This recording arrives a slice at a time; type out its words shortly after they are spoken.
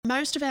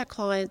most of our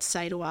clients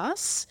say to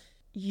us,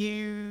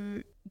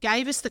 you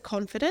gave us the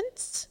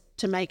confidence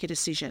to make a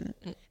decision.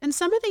 And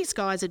some of these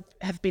guys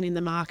have been in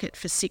the market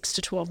for 6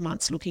 to 12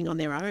 months looking on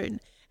their own,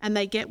 and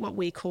they get what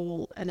we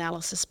call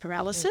analysis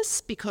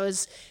paralysis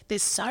because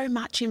there's so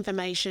much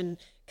information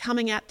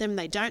coming at them.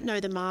 They don't know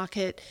the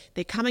market.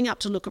 They're coming up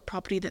to look at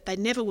property that they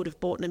never would have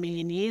bought in a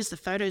million years. The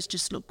photos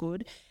just look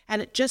good.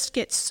 And it just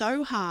gets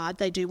so hard,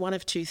 they do one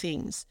of two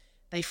things.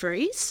 They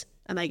freeze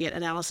and they get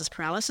analysis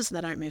paralysis and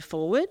they don't move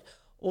forward,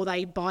 or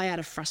they buy out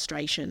of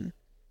frustration.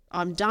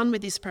 I'm done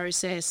with this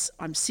process.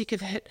 I'm sick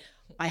of it.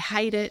 I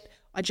hate it.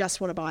 I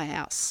just want to buy a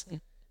house.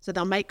 So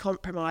they'll make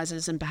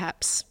compromises and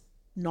perhaps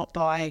not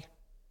buy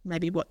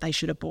maybe what they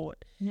should have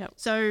bought. Yep.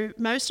 So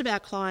most of our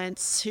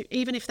clients, who,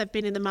 even if they've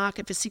been in the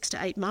market for 6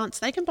 to 8 months,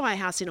 they can buy a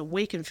house in a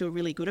week and feel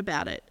really good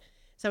about it.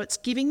 So it's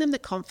giving them the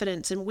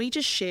confidence, and we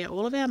just share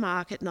all of our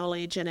market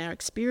knowledge and our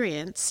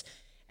experience,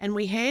 and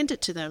we hand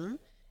it to them,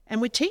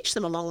 and we teach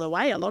them along the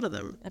way, a lot of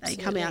them. Absolutely.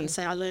 They come out and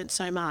say, I learned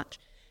so much.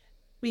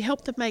 We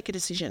help them make a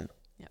decision.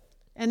 Yep.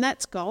 And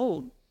that's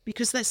gold,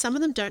 because some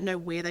of them don't know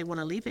where they want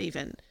to live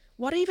even.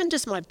 What even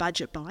does my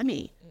budget buy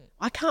me?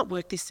 I can't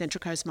work this Central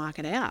Coast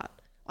market out.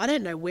 I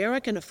don't know where I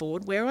can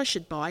afford, where I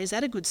should buy. Is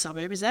that a good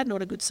suburb? Is that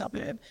not a good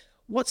suburb?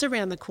 What's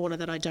around the corner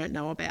that I don't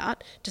know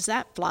about? Does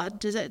that flood?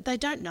 They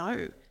don't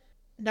know.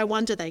 No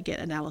wonder they get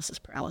analysis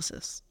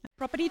paralysis.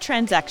 Property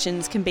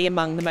transactions can be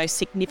among the most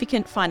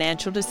significant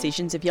financial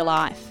decisions of your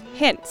life.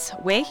 Hence,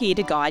 we're here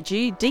to guide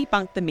you,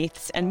 debunk the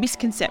myths and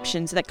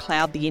misconceptions that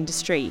cloud the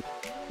industry.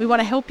 We want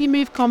to help you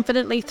move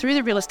confidently through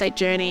the real estate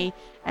journey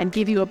and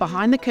give you a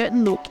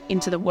behind-the-curtain look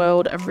into the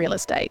world of real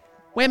estate.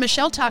 We're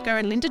Michelle Tucker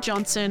and Linda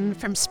Johnson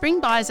from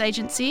Spring Buyers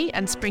Agency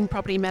and Spring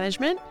Property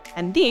Management.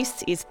 And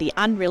this is the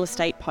Unreal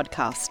Estate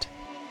Podcast.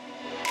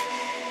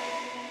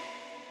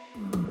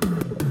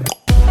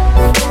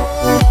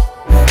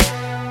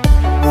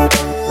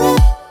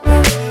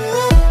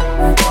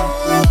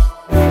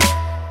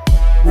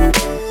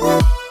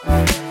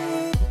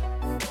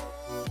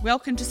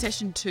 Welcome to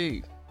session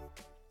 2.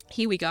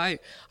 Here we go.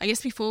 I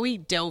guess before we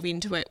delve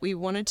into it, we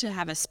wanted to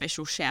have a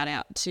special shout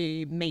out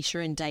to Misha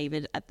and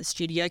David at the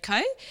Studio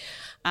Co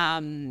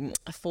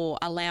for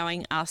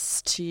allowing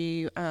us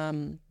to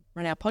run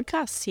our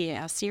podcasts here,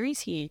 our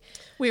series here.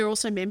 We're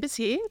also members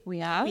here.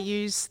 We are. We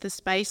use the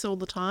space all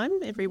the time,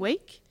 every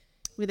week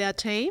with our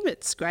team.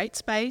 It's great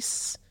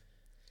space.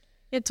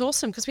 It's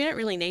awesome because we don't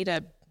really need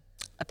a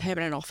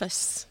permanent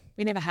office.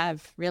 We never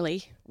have,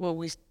 really. Well,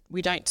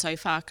 we don't so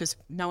far because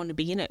no one would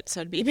be in it, so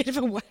it'd be a bit of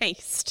a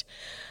waste.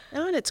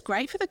 No, and it's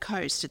great for the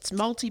coast. It's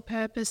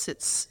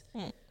multi-purpose.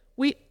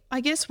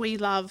 I guess we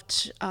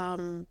loved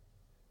the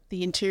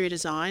interior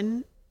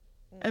design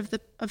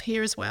of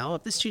here as well,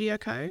 of the Studio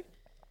Co.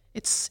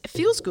 It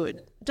feels good.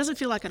 It doesn't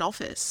feel like an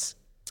office.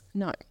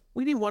 No.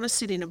 We didn't want to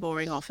sit in a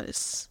boring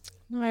office.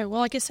 No,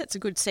 well, I guess that's a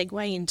good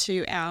segue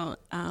into our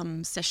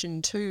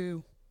session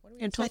 2. What are we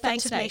going to talk about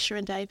thanks, today? Misha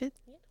and David.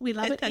 We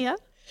love it here.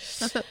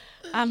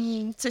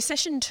 So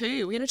session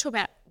 2, we're going to talk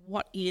about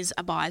what is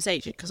a buyer's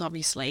agent, because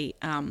obviously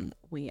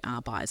we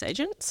are buyer's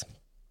agents.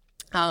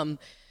 So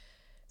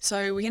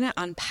we're going to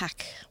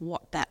unpack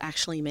what that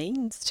actually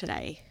means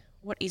today.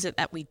 What is it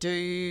that we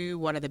do?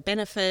 What are the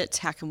benefits?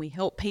 How can we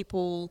help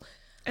people?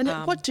 And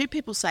what do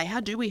people say?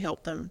 How do we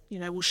help them? You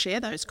know, we'll share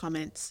those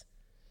comments.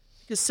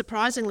 Because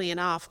surprisingly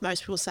enough,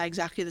 most people say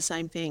exactly the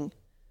same thing.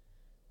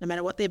 No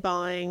matter what they're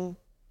buying,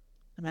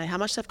 no matter how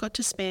much they've got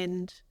to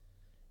spend,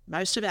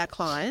 most of our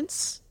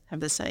clients have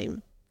the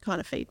same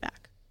kind of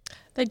feedback.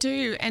 They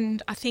do,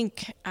 and I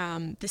think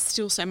there's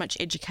still so much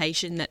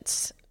education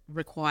that's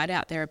required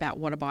out there about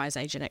what a buyer's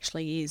agent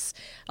actually is.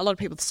 A lot of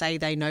people say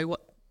they know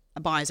what a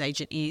buyer's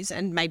agent is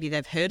and maybe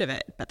they've heard of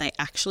it, but they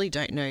actually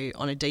don't know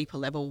on a deeper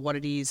level what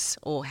it is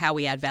or how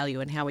we add value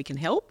and how we can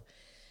help.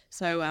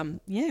 So,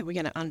 we're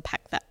going to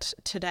unpack that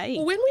today.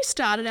 Well, when we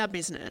started our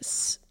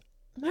business,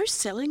 most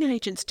selling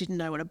agents didn't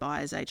know what a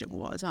buyer's agent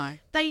was. No.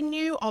 They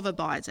knew of a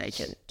buyer's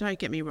agent, don't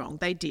get me wrong,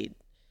 they did.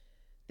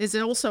 There's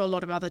also a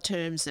lot of other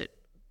terms that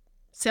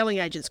selling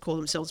agents call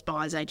themselves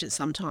buyer's agents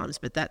sometimes,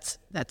 but that's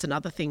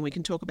another thing we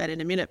can talk about in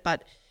a minute.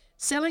 But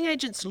selling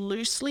agents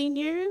loosely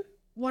knew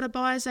what a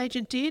buyer's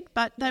agent did,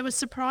 but they were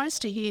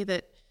surprised to hear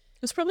that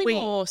It was probably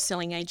more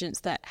selling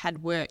agents that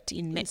had worked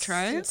in Metro.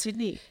 In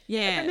Sydney.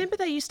 Yeah. I remember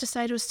they used to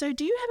say to us, so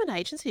do you have an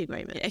agency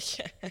agreement?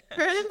 Yeah.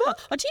 Remember?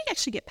 Or do you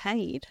actually get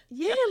paid?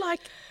 Yeah, like,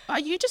 are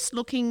you just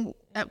looking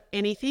at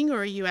anything or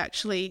are you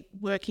actually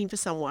working for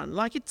someone?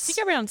 Like it's...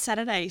 You go around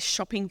Saturdays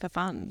shopping for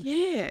fun.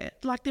 Yeah,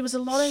 like there was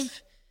a lot of...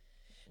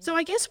 So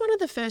I guess one of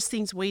the first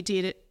things we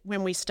did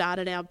when we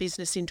started our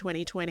business in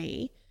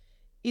 2020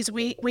 is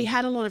we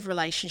had a lot of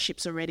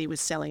relationships already with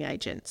selling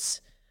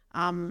agents.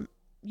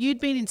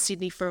 You'd been in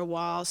Sydney for a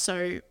while,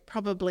 so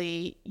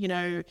probably, you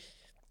know,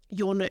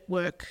 your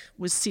network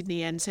was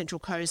Sydney and Central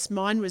Coast.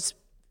 Mine was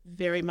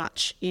very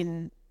much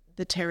in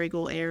the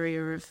Terrigal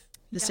area of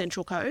the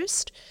Central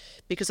Coast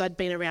because I'd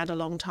been around a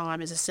long time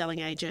as a selling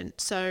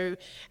agent. So,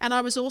 and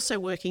I was also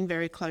working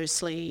very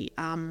closely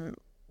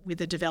with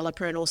the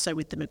developer and also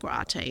with the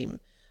McGrath team.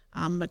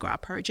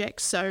 McGrath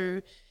projects.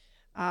 So,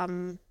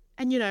 and,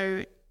 you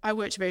know, I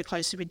worked very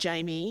closely with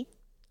Jamie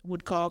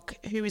Woodcock,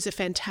 who is a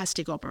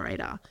fantastic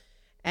operator,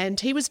 and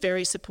he was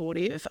very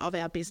supportive of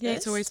our business. Yeah,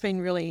 it's always been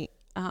really,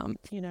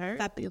 you know,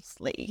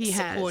 fabulously he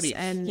supportive.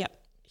 has, and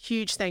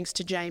huge thanks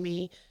to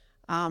Jamie.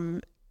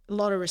 A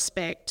lot of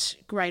respect,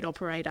 great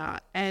operator.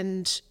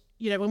 And,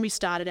 you know, when we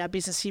started our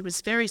business, he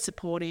was very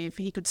supportive.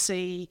 He could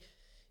see,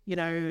 you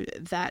know,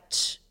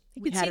 that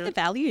he could see the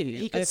value.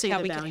 He could see how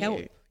the we value. could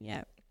help.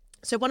 Yeah.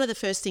 So one of the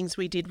first things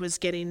we did was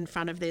get in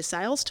front of their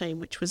sales team,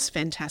 which was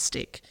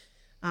fantastic.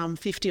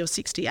 50 or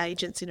 60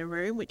 agents in a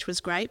room, which was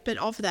great. But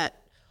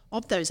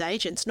of those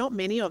agents, not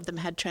many of them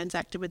had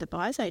transacted with a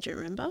buyer's agent,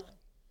 remember?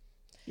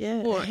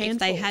 Yeah. Or if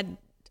they had,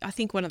 I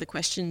think one of the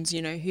questions,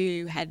 you know,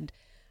 who had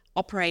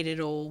operated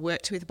or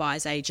worked with a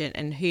buyer's agent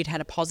and who'd had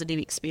a positive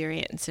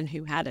experience and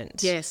who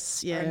hadn't.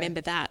 Yes, yeah. I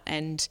remember that.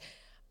 And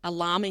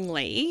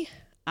alarmingly,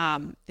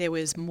 there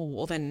was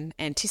more than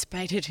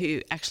anticipated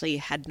who actually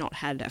had not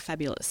had a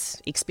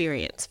fabulous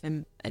experience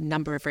for a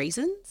number of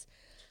reasons.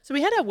 So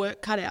we had our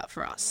work cut out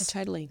for us.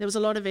 Yeah, totally. There was a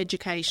lot of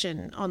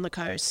education on the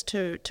coast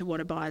to what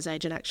a buyer's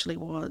agent actually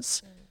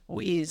was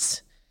or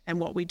is and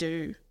what we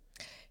do.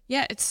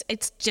 Yeah,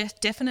 it's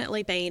just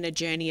definitely been a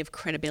journey of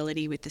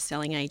credibility with the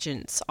selling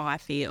agents, I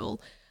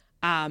feel.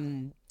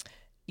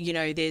 You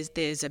know,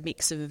 there's a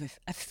mix of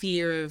a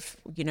fear of,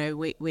 you know,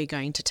 we're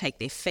going to take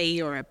their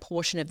fee or a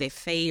portion of their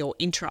fee or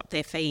interrupt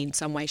their fee in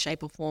some way,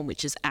 shape or form,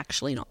 which is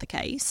actually not the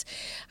case.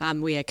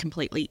 We are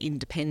completely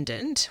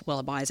independent. Well,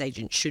 a buyer's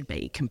agent should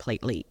be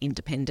completely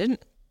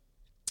independent.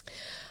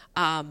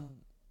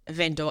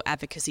 Vendor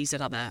advocacy is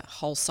another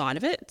whole side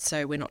of it,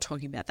 so we're not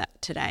talking about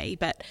that today.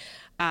 But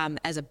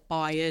as a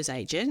buyer's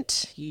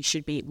agent, you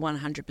should be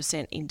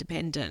 100%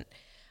 independent.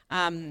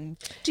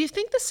 Do you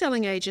think the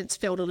selling agents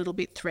felt a little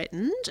bit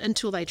threatened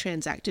until they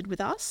transacted with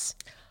us?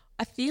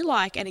 I feel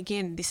like, and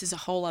again, this is a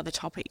whole other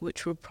topic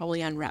which we'll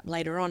probably unwrap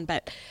later on,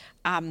 but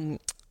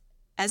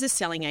as a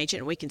selling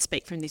agent, we can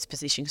speak from this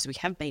position because we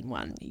have been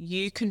one,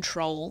 you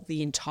control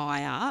the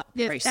entire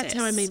process. That's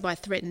how I mean by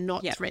threatened,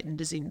 not threatened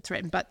as in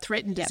threatened, but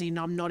threatened as in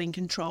I'm not in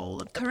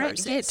control of the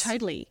process. Yeah,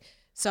 totally.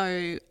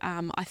 So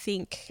I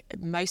think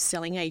most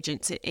selling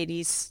agents, it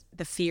is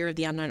the fear of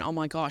the unknown. Oh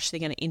my gosh, they're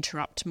going to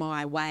interrupt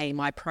my way,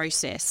 my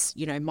process,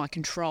 you know, my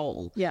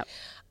control. Yeah.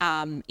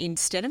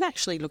 Instead of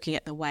actually looking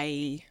at the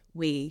way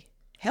we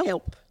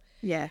help.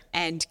 Yeah.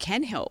 And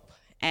can help.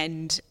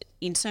 And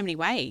in so many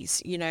ways,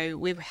 you know,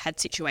 we've had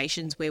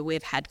situations where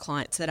we've had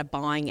clients that are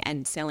buying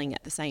and selling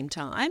at the same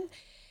time.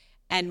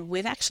 And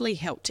we've actually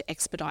helped to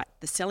expedite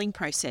the selling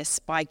process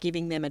by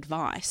giving them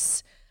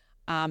advice.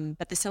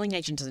 But the selling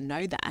agent doesn't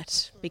know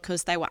that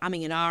because they were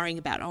umming and ahhing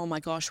about, oh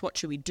my gosh, what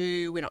should we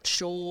do? We're not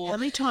sure. How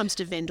many times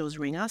do vendors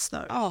ring us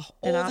though? Oh,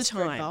 and all the ask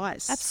time. for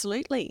advice?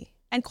 Absolutely.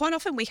 And quite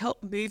often we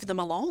help move them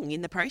along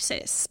in the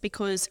process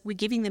because we're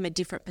giving them a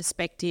different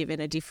perspective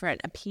and a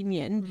different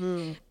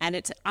opinion and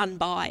it's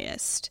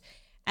unbiased.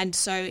 And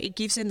so it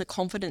gives them the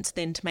confidence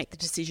then to make the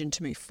decision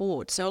to move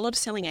forward. So a lot of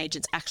selling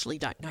agents actually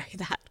don't know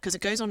that because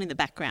it goes on in the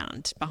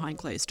background behind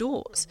closed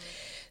doors.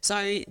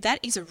 So that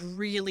is a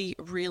really,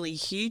 really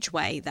huge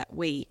way that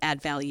we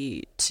add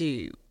value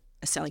to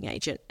a selling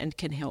agent and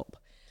can help.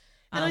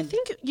 And I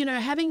think, you know,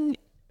 having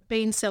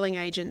been selling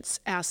agents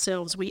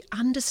ourselves, we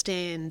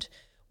understand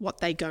what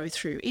they go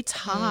through. It's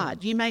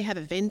hard. You may have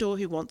a vendor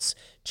who wants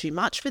too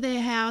much for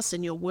their house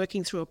and you're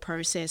working through a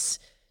process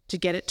to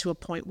get it to a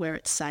point where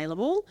it's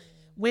saleable.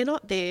 We're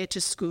not there to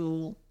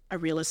school a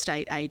real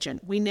estate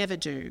agent. We never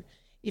do.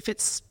 If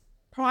it's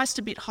priced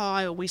a bit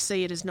high or we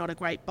see it as not a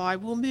great buy,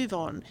 we'll move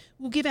on.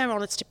 We'll give our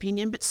honest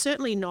opinion, but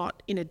certainly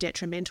not in a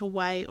detrimental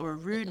way or a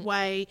rude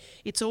way.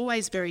 It's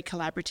always very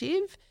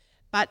collaborative.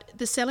 But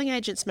the selling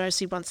agents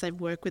mostly, once they've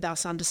worked with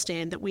us,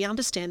 understand that we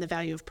understand the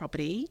value of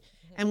property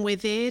and we're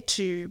there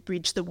to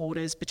bridge the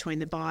waters between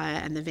the buyer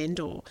and the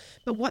vendor.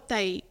 But what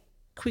they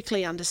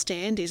quickly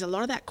understand is a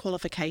lot of that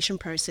qualification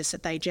process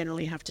that they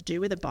generally have to do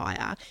with a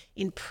buyer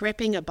in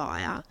prepping a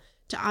buyer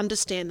to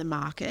understand the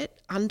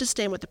market,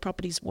 understand what the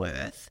property's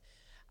worth,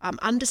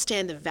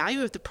 understand the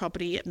value of the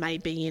property it may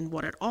be in,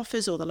 what it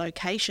offers or the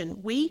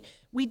location. We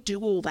do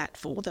all that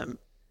for them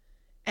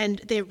and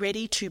they're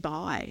ready to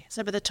buy.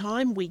 So by the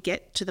time we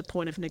get to the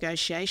point of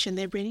negotiation,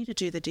 they're ready to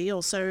do the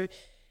deal. So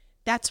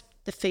that's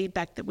the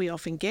feedback that we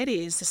often get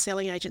is the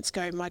selling agents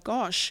go, my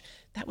gosh,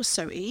 that was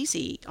so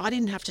easy. I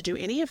didn't have to do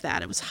any of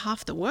that. It was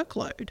half the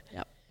workload.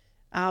 Yep.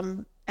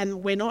 And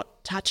we're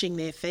not touching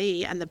their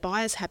fee and the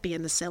buyer's happy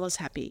and the seller's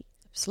happy.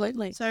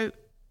 Absolutely. So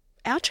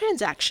our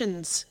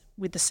transactions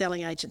with the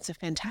selling agents are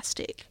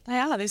fantastic. They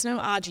are. There's no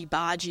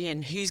argy-bargy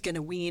and who's going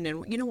to win.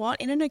 And you know what?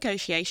 In a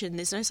negotiation,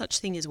 there's no such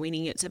thing as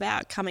winning. It's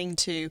about coming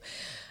to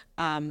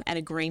an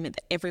agreement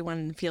that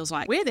everyone feels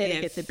like we're there to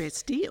get the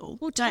best deal.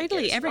 Well,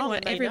 totally.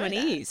 Everyone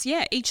is.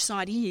 Yeah, each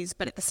side is.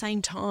 But at the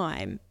same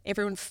time,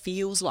 everyone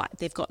feels like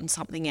they've gotten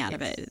something out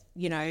of it.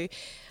 You know,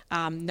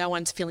 no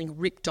one's feeling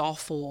ripped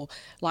off or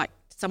like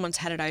someone's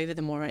had it over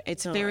them, or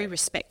it's very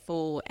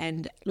respectful.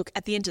 And look,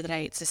 at the end of the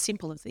day, it's as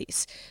simple as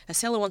this. A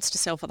seller wants to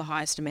sell for the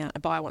highest amount, a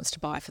buyer wants to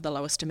buy for the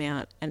lowest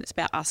amount, and it's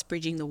about us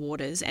bridging the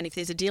waters. And if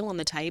there's a deal on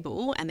the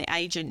table and the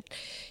agent,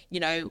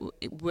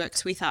 it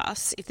works with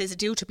us, if there's a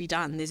deal to be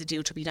done, there's a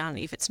deal to be done.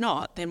 If it's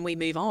not, then we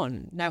move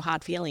on. No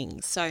hard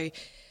feelings. So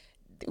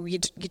you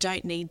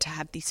don't need to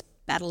have this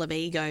battle of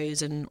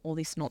egos and all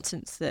this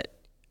nonsense that,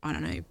 I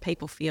don't know,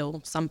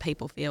 some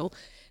people feel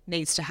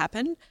needs to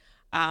happen.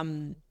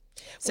 And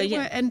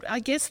I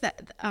guess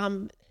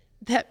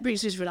that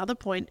brings us to another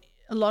point.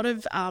 A lot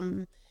of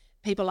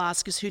people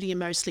ask us, who do you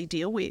mostly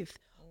deal with?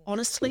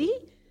 Honestly,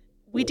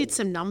 we did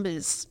some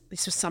numbers.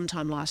 This was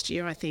sometime last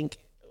year, I think.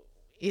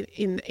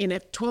 In a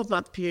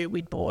 12-month period,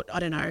 we'd bought, I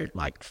don't know,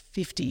 like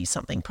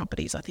 50-something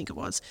properties, I think it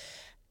was.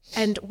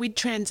 And we'd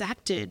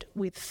transacted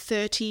with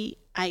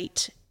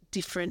 38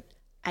 different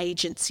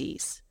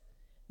agencies.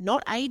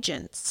 Not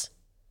agents,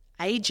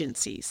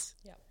 agencies.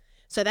 Yep.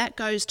 So that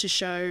goes to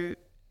show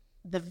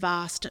the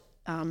vast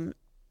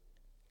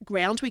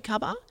ground we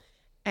cover,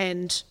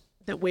 and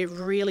that we're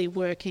really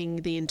working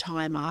the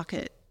entire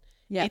market.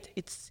 Yeah,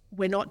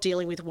 we're not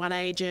dealing with one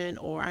agent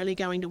or only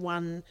going to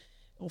one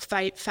or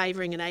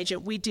favouring an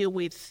agent. We deal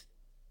with,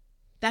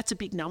 that's a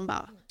big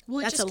number.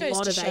 Well, that's a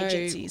lot of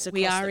agencies across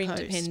we are the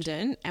coast.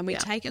 Independent, and we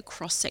take a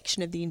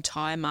cross-section of the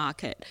entire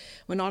market.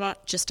 We're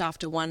not just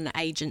after one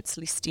agent's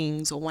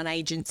listings or one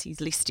agency's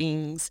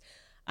listings.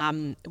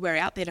 We're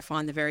out there to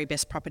find the very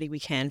best property we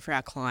can for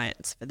our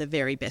clients for the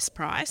very best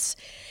price.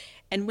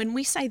 And when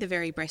we say the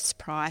very best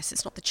price,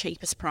 it's not the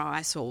cheapest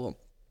price, or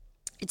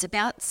it's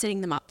about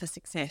setting them up for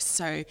success.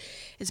 So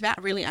it's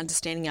about really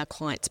understanding our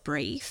client's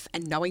brief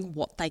and knowing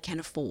what they can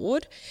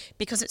afford,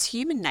 because it's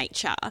human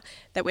nature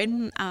that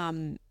when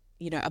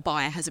a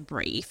buyer has a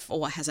brief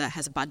or has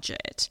a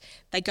budget,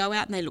 they go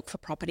out and they look for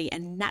property,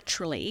 and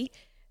naturally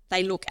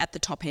they look at the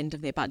top end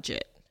of their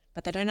budget,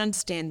 but they don't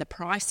understand the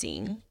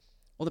pricing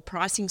or the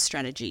pricing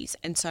strategies.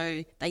 And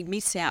so they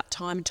miss out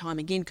time and time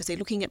again because they're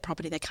looking at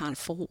property they can't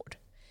afford.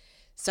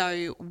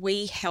 So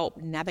we help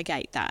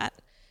navigate that.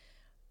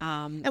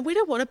 And we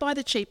don't want to buy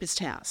the cheapest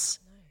house.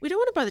 No. We don't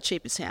want to buy the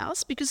cheapest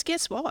house because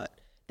guess what?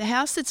 The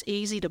house that's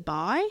easy to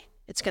buy,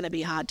 it's going to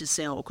be hard to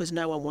sell because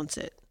no one wants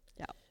it.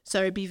 Yep.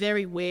 So be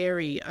very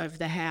wary of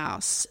the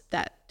house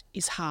that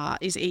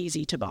is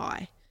easy to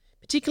buy,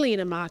 particularly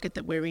in a market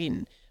that we're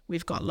in.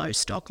 We've got low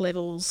stock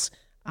levels.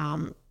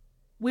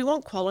 We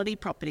want quality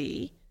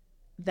property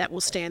that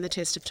will stand the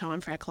test of time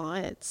for our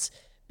clients,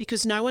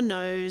 because no one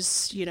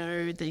knows,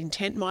 the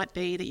intent might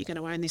be that you're going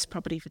to own this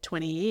property for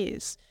 20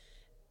 years.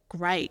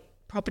 Great.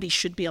 Property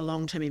should be a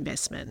long-term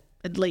investment,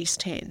 at least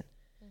 10,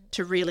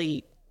 to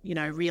really,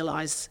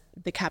 realise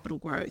the capital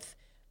growth.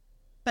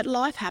 But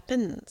life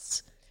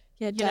happens.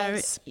 Yeah, it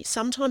does.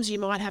 Sometimes you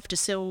might have to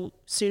sell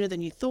sooner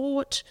than you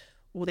thought,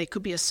 or there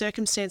could be a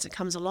circumstance that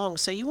comes along.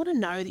 So you want to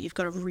know that you've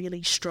got a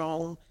really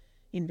strong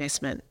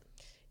investment.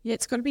 Yeah,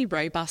 it's got to be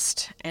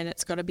robust, and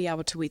it's got to be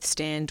able to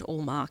withstand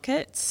all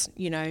markets,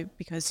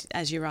 because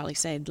as you rightly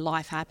said,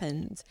 life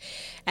happens.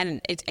 And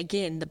it's,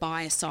 again, the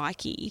buyer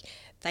psyche,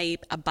 they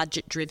are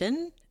budget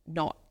driven,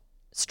 not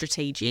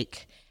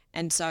strategic.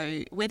 And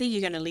so whether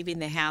you're going to live in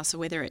the house or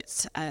whether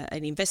it's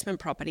an investment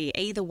property,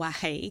 either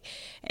way,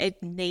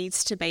 it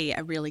needs to be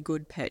a really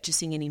good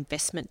purchasing and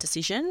investment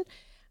decision,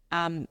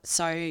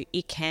 so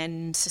it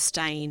can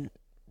sustain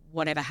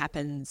whatever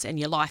happens and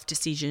your life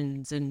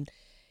decisions and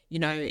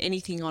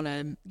anything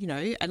on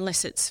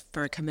unless it's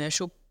for a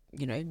commercial,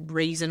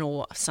 reason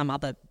or some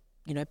other,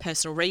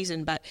 personal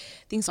reason, but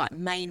things like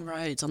main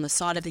roads on the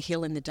side of the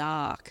hill in the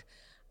dark,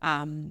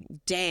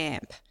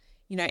 damp,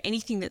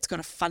 anything that's got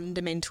a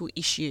fundamental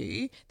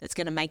issue that's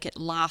going to make it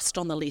last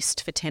on the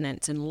list for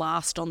tenants and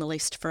last on the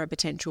list for a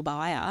potential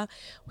buyer,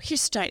 we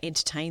just don't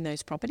entertain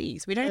those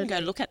properties. We don't even go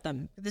look at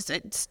them.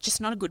 It's just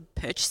not a good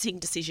purchasing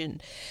decision.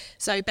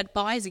 So, but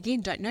buyers,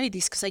 again, don't know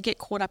this because they get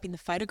caught up in the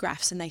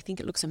photographs and they think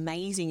it looks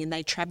amazing, and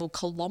they travel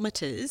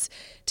kilometres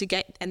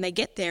and they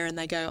get there and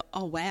they go,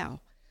 oh,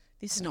 wow,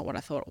 this is not what I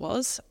thought it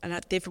was. And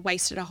they've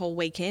wasted a whole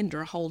weekend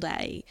or a whole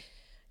day,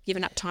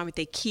 given up time with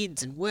their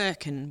kids and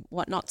work and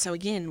whatnot. So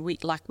again, we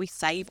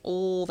save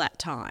all that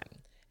time.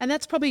 And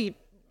that's probably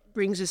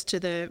brings us to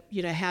the,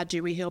 how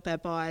do we help our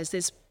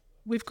buyers?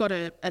 We've got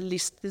a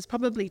list. There's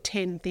probably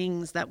 10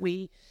 things that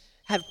we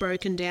have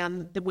broken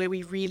down where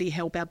we really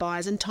help our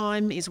buyers, and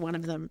time is one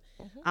of them.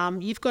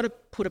 Mm-hmm. You've got to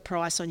put a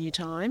price on your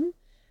time,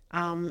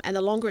 and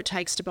the longer it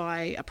takes to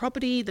buy a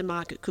property, the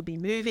market could be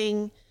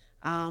moving,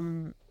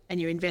 and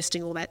you're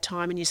investing all that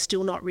time and you're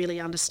still not really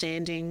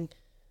understanding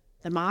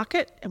the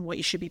market and what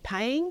you should be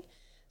paying.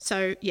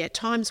 So, yeah,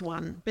 time's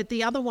one. But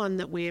the other one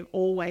that we're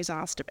always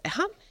asked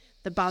about,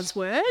 the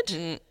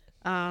buzzword,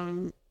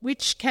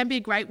 which can be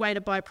a great way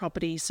to buy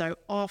property, so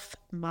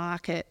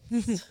off-market.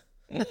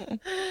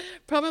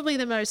 Probably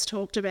the most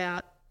talked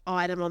about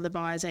item on the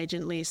buyer's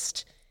agent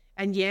list.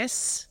 And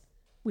yes,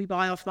 we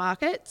buy off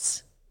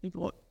markets. We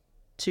bought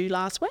 2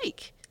 last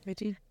week. We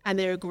did. And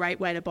they're a great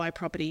way to buy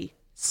property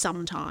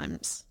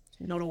sometimes,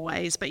 not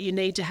always, but you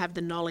need to have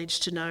the knowledge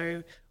to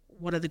know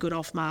what are the good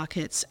off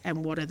markets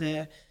and what are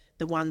the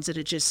ones that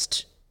are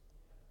just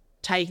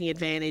taking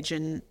advantage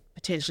and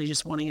potentially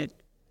just wanting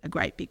a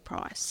great big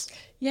price.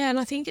 Yeah, and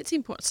I think it's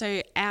important.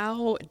 So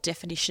our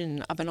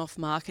definition of an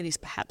off-market is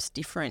perhaps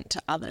different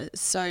to others.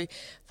 So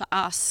for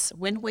us,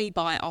 when we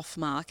buy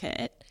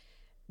off-market,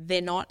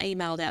 they're not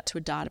emailed out to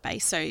a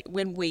database. So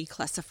when we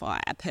classify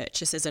a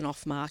purchase as an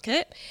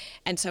off-market,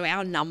 and so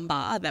our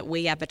number that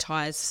we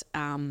advertise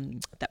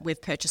that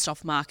we've purchased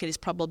off-market is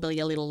probably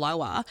a little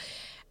lower.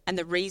 And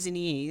the reason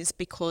is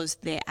because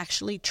they're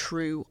actually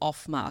true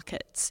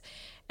off-markets.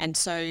 And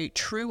so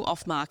true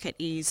off-market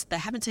is they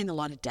haven't seen the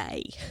light of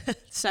day.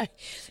 So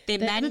they're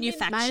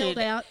manufactured. Mailed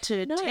out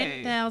to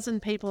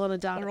 10,000 people on a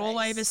database. They're all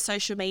over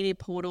social media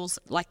portals.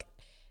 Like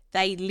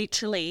they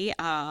literally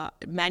are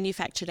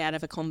manufactured out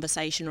of a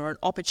conversation or an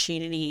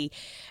opportunity,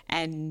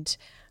 and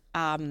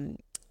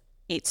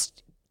it's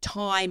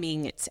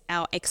timing, it's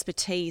our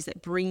expertise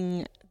that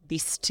bring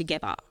this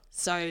together.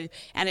 So,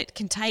 and it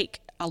can take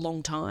a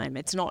long time.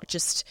 It's not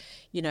just,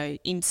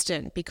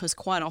 instant, because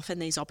quite often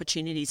these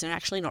opportunities are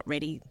actually not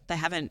ready. They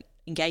haven't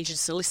engaged a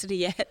solicitor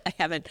yet. They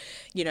haven't,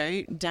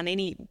 done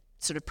any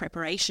sort of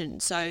preparation.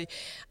 So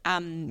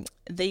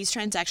these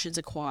transactions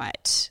are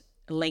quite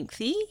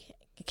lengthy,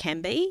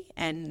 can be,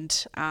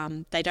 and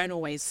they don't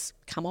always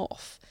come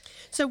off.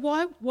 So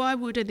why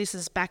would, and this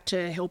is back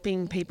to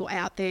helping people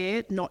out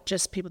there, not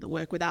just people that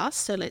work with us.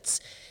 So let's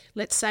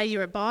say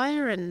you're a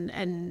buyer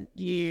and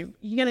you're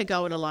going to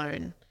go it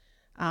alone.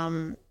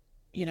 You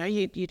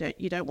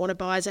don't want a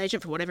buyer's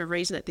agent for whatever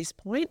reason at this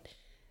point.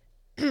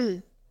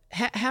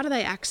 How do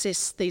they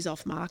access these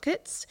off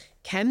markets?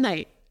 Can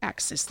they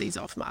access these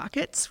off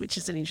markets? Which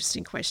is an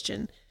interesting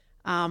question.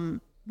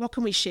 What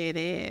can we share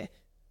there?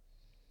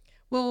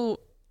 Well,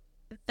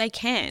 they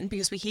can,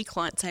 because we hear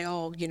clients say,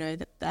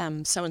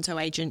 that so-and-so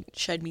agent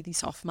showed me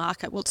this off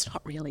market. Well, it's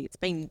not really. It's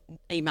been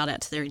emailed out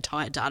to their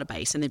entire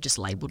database and they've just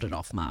labelled it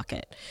off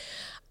market.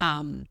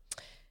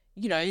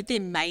 There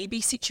may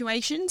be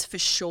situations for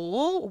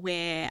sure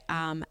where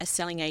a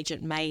selling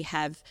agent may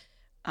have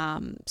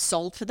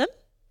sold for them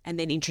and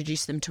then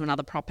introduced them to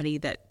another property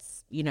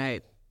that's,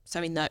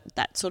 so in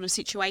that sort of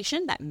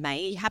situation, that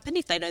may happen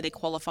if they know they're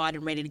qualified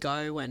and ready to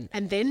go.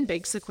 And then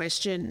begs the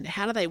question,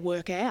 how do they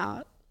work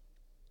out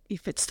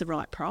if it's the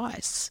right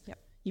price? Yep.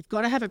 You've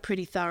got to have a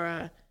pretty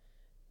thorough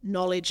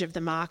knowledge of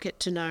the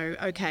market to know,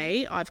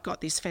 okay, I've got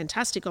this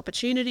fantastic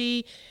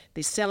opportunity.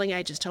 This selling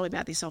agent's told me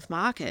about this off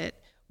market.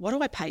 What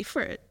do I pay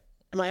for it?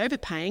 Am I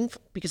overpaying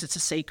because it's a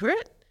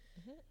secret?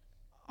 Mm-hmm.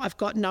 I've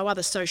got no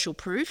other social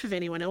proof of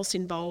anyone else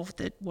involved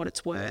that what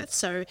it's worth.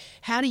 So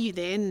how do you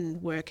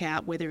then work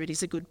out whether it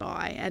is a good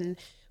buy? And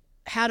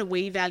how do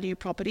we value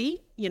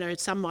property?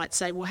 Some might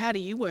say, well, how do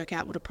you work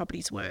out what a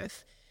property's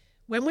worth?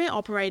 When we're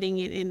operating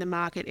in the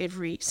market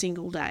every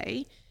single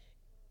day,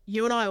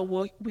 you and I are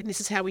working, this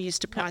is how we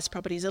used to price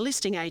property as a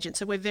listing agent.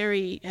 So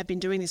have been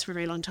doing this for a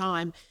very long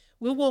time.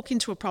 We'll walk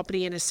into a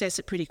property and assess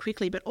it pretty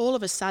quickly, but all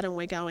of a sudden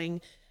we're going,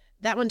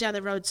 that one down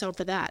the road sold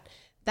for that.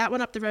 That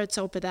one up the road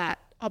sold for that.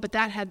 Oh, but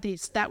that had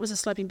this. That was a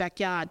sloping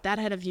backyard. That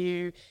had a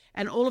view.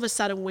 And all of a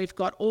sudden we've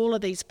got all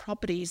of these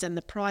properties and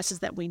the prices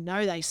that we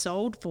know they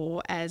sold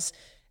for as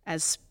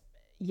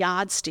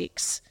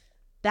yardsticks.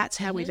 That's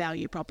how we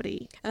value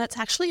property. And that's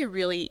actually a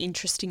really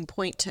interesting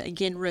point to,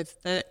 again,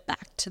 revert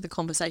back to the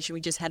conversation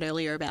we just had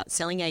earlier about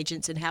selling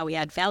agents and how we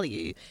add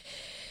value.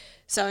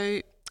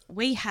 So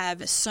we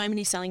have so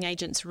many selling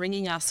agents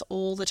ringing us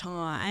all the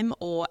time,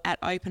 or at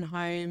open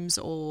homes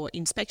or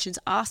inspections,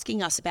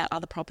 asking us about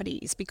other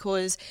properties,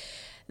 because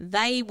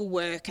they will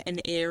work an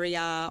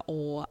area,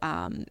 or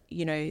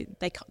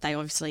they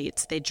obviously,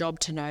 it's their job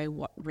to know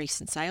what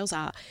recent sales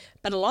are,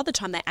 but a lot of the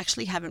time they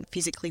actually haven't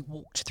physically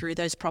walked through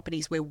those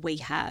properties where we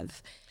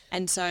have.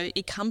 And so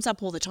it comes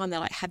up all the time. They're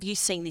like, have you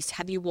seen this?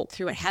 Have you walked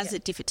through it? How does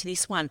it differ to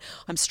this one?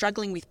 I'm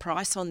struggling with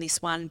price on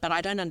this one, but I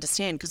don't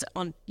understand, because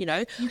you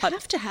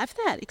have to have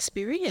that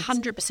experience.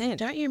 100%.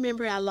 Don't you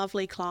remember our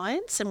lovely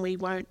clients? And we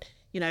won't,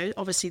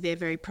 obviously they're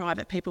very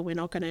private people. We're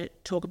not going to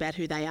talk about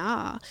who they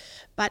are.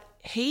 But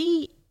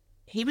he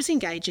was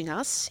engaging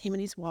us, him and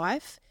his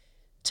wife,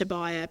 to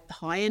buy a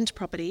high-end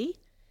property,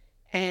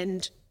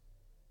 and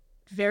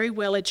very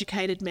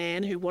well-educated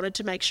man who wanted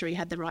to make sure he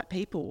had the right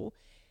people.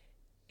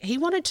 He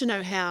wanted to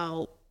know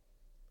how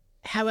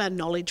our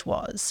knowledge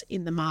was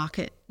in the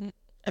market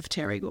of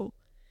Terrigal.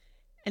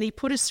 And he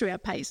put us through our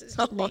paces.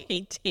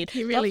 He did.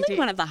 He really Probably did.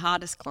 one of the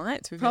hardest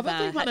clients we've Probably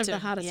ever one of had the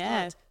hardest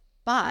clients.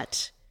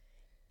 But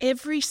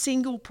every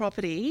single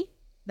property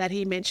that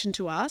he mentioned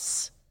to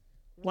us,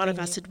 one of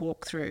us had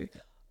walked through.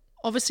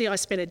 Obviously, I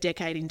spent a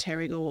decade in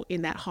Terrigal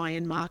in that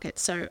high-end market.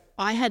 So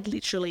I had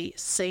literally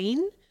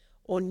seen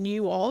or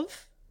knew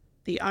of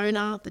the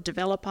owner, the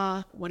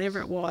developer, whatever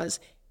it was,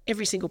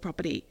 every single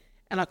property,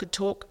 and I could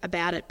talk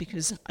about it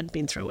because I'd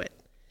been through it.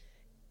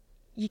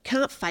 You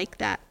can't fake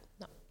that.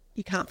 No.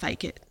 You can't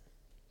fake it.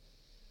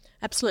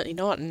 Absolutely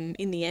not. And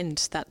in the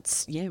end,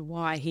 that's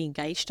why he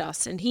engaged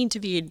us. And he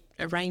interviewed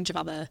a range of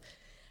other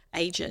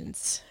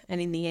agents, and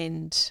in the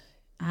end,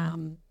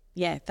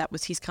 that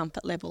was his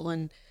comfort level.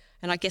 And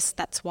And I guess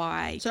that's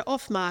why. So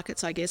off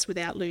markets, I guess,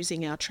 without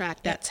losing our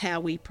track, that's how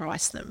we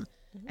price them.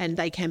 And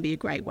they can be a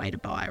great way to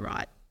buy,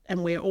 right?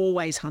 And we're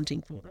always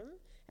hunting for them.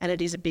 And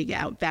it is a big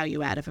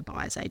value add of a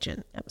buyer's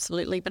agent.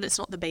 Absolutely, but it's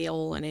not the be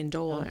all and end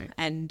all. No.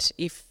 And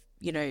if,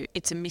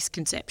 it's a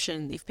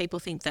misconception, if people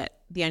think that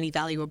the only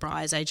value a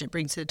buyer's agent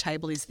brings to the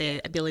table is their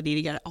ability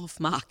to get off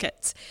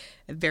markets,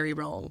 very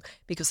wrong.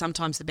 Because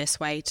sometimes the best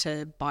way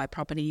to buy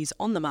properties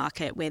on the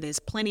market where there's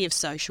plenty of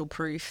social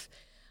proof,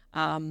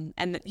 and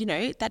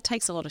that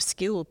takes a lot of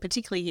skill,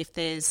 particularly if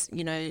there's,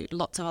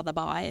 lots of other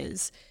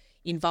buyers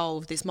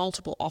involved, there's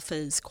multiple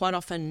offers. Quite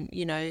often,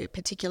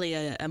 particularly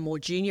a more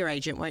junior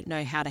agent won't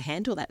know how to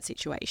handle that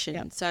situation.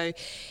 Yep. So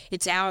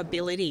it's our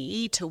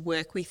ability to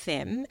work with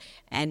them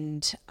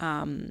and,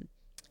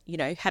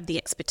 have the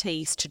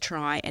expertise to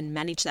try and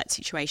manage that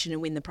situation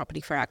and win the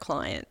property for our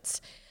clients.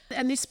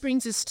 And this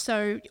brings us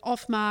to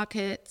off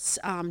markets,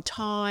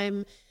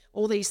 time,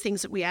 all these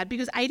things that we add,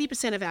 because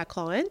 80% of our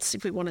clients,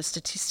 if we want a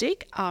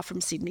statistic, are from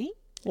Sydney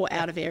or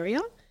out of area,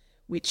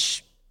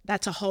 which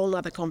that's a whole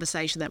other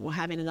conversation that we'll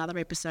have in another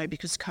episode,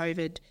 because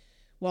COVID,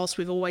 whilst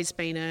we've always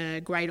been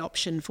a great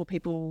option for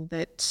people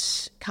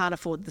that can't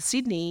afford the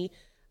Sydney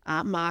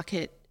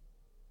market,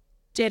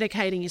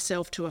 dedicating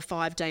yourself to a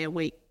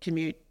 5-day-a-week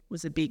commute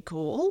was a big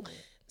call.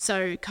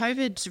 So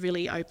COVID's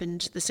really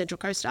opened the Central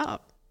Coast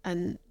up,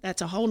 and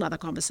that's a whole other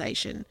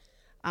conversation.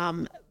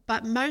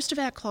 But most of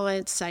our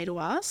clients say to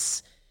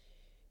us,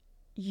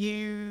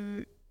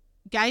 you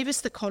gave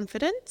us the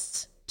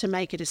confidence to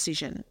make a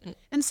decision.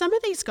 And some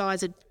of these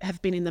guys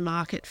have been in the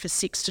market for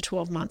 6 to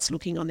 12 months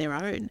looking on their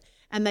own,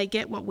 and they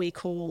get what we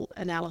call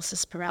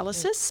analysis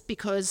paralysis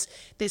because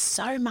there's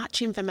so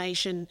much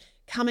information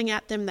coming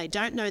at them. They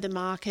don't know the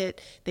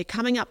market. They're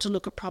coming up to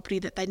look at property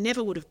that they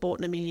never would have bought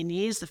in a million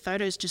years. The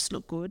photos just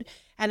look good.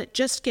 And it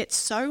just gets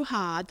so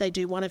hard, they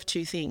do one of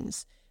two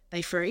things.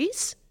 They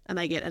freeze and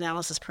they get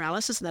analysis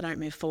paralysis and they don't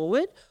move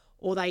forward,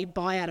 or they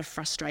buy out of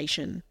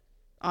frustration.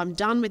 I'm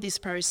done with this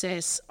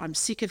process. I'm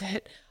sick of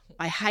it.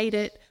 I hate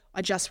it.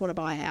 I just want to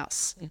buy a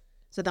house.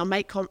 So they'll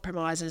make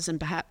compromises and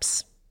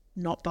perhaps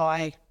not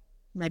buy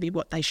maybe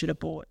what they should have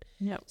bought.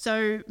 Yep.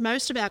 So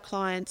most of our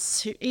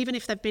clients, who, even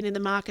if they've been in the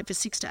market for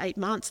 6 to 8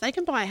 months, they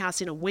can buy a house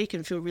in a week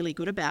and feel really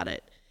good about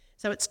it.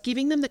 So it's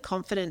giving them the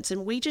confidence,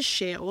 and we just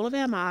share all of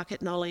our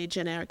market knowledge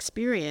and our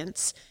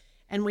experience,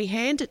 and we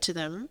hand it to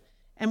them,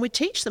 and we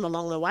teach them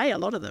along the way, a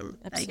lot of them.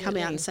 Absolutely. They come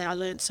out and say, I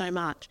learned so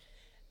much.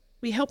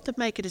 We help them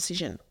make a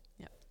decision.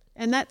 Yep.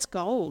 And that's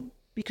gold,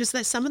 because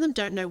some of them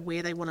don't know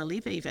where they want to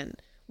live even.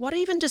 What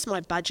even does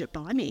my budget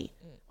buy me?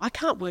 I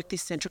can't work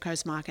this Central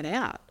Coast market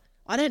out.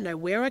 I don't know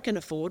where I can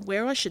afford,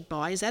 where I should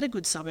buy. Is that a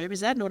good suburb? Is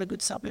that not a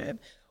good suburb?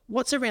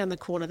 What's around the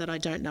corner that I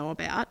don't know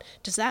about?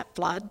 Does that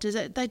flood?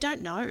 They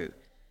don't know.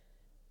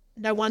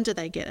 No wonder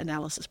they get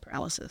analysis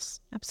paralysis.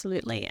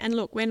 Absolutely. And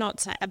look, we're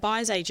not a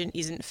buyer's agent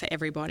isn't for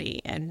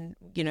everybody, and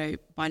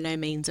by no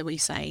means are we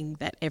saying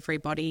that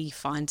everybody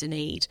finds a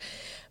need,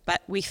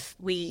 but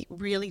we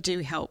really do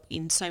help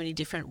in so many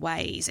different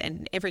ways,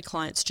 and every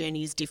client's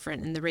journey is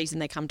different, and the reason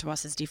they come to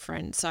us is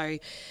different. So,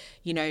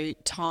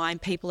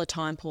 people are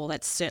time poor.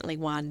 That's certainly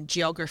one.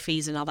 Geography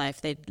is another. If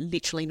they're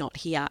literally not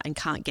here and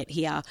can't get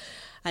here,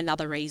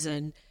 another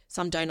reason.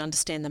 Some don't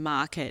understand the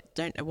market,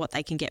 don't know what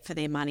they can get for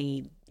their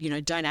money,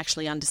 don't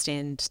actually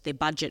understand their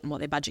budget and what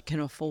their budget can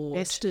afford.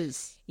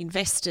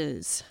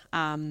 Investors.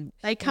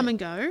 They come and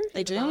go.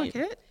 They do.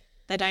 Market.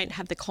 They don't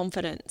have the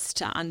confidence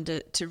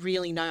to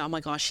really know, oh my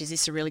gosh, is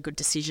this a really good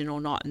decision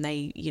or not? And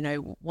they,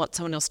 want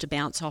someone else to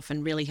bounce off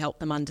and really help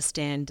them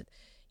understand,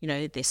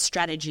 their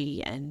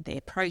strategy and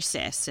their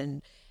process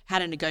and how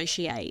to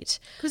negotiate.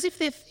 Because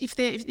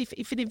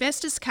if an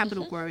investor's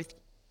capital growth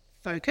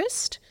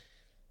focused,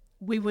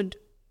 we would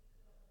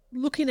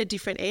look in a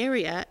different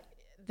area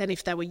than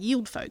if they were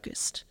yield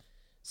focused.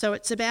 So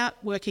it's about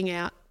working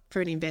out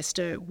for an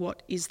investor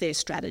what is their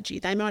strategy.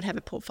 They might have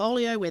a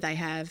portfolio where they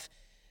have,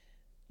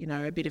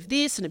 a bit of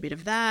this and a bit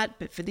of that,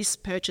 but for this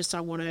purchase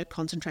I want to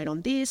concentrate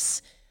on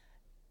this.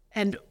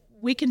 And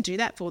we can do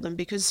that for them,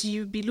 because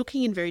you'd be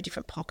looking in very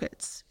different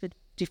pockets for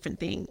different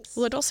things.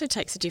 Well, it also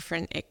takes a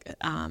different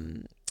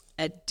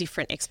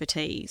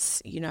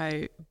expertise.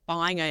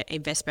 Buying an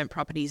investment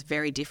property is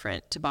very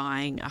different to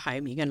buying a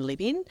home you're going to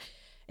live in.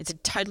 It's a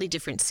totally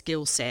different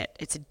skill set.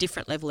 It's a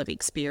different level of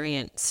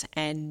experience,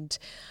 and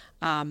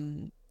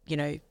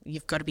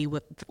you've got to be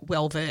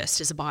well versed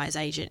as a buyer's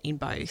agent in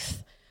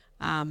both,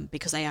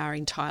 because they are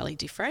entirely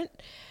different.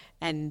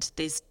 And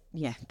there's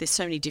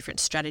so many different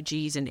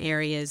strategies and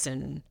areas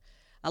and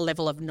a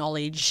level of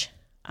knowledge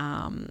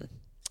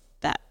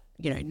that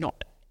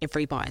not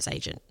every buyer's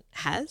agent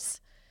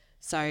has.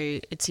 So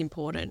it's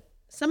important.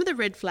 Some of the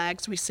red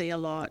flags we see a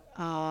lot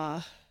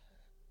are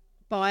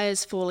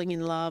buyers falling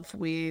in love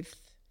with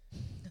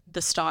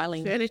the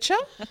styling furniture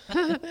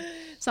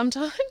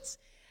sometimes,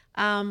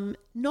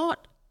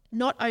 not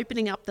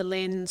opening up the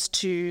lens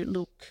to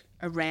look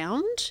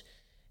around.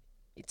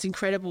 It's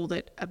incredible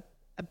that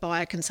a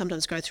buyer can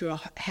sometimes go through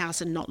a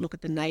house and not look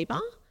at the neighbour,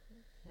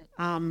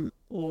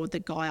 or the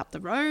guy up the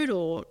road,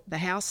 or the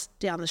house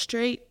down the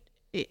street.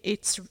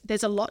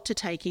 there's a lot to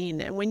take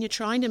in. And when you're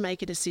trying to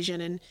make a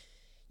decision, and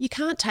you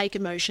can't take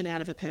emotion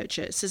out of a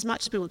purchase. As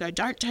much as people go,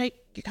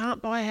 you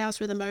can't buy a house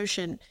with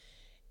emotion.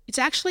 It's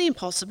actually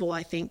impossible,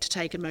 I think, to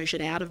take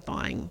emotion out of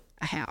buying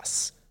a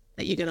house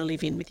that you're going to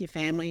live in with your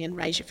family and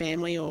raise your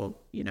family, or,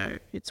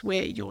 it's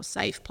where your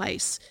safe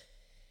place.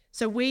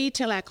 So we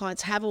tell our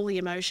clients, have all the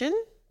emotion,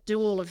 do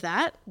all of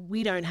that.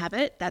 We don't have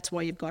it. That's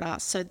why you've got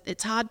us. So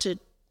it's hard to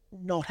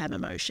not have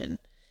emotion.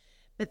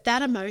 But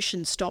that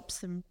emotion stops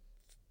them.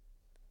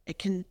 It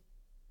can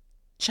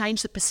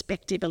change the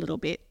perspective a little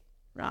bit,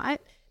 right?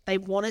 They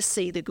want to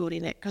see the good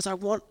in it because I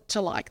want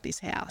to like this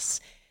house.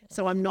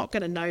 So I'm not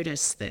going to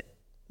notice that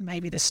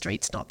maybe the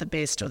street's not the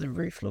best, or the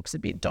roof looks a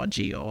bit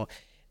dodgy, or,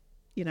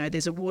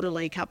 there's a water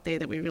leak up there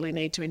that we really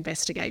need to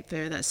investigate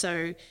further.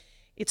 So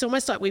it's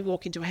almost like we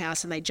walk into a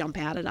house and they jump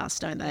out at us,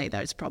 don't they,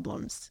 those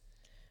problems?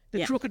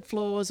 The crooked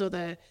floors, or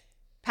the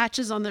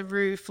patches on the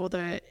roof, or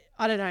they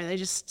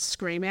just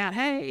scream out,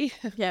 hey.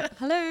 Yeah,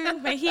 hello,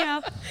 we're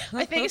here.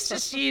 I think it's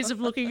just years of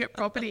looking at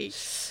property.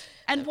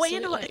 And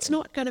it's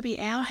not going to be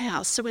our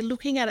house, so we're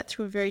looking at it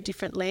through a very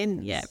different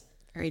lens. Yeah,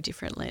 very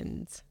different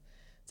lens.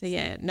 So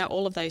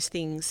all of those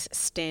things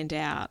stand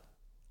out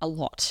a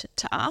lot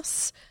to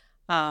us,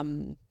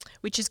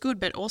 which is good,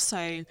 but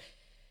also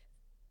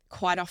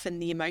quite often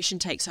the emotion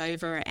takes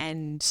over,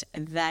 and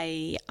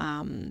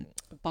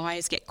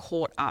buyers get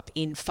caught up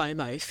in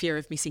FOMO, fear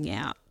of missing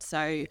out.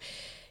 So,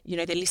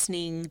 they're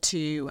listening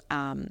to,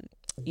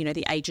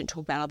 the agent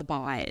talk about other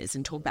buyers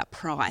and talk about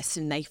price,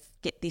 and they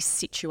get this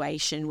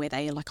situation where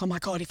they are like, oh my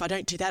God, if I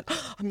don't do that,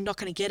 I'm not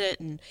going to get it.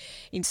 And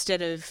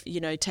instead of,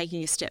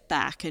 taking a step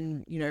back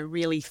and,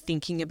 really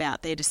thinking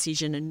about their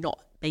decision and not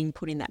being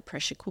put in that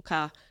pressure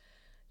cooker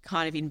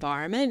kind of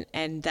environment.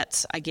 And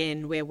that's,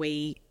 again, where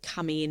we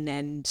come in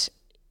and,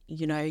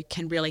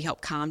 can really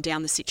help calm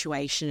down the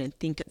situation and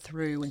think it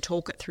through and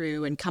talk it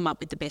through and come up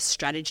with the best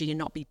strategy and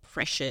not be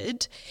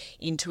pressured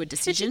into a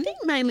decision. I think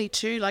mainly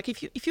too, like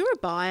if you're a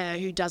buyer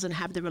who doesn't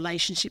have the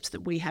relationships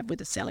that we have with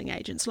the selling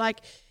agents,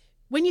 like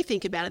when you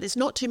think about it, there's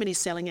not too many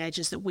selling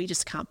agents that we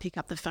just can't pick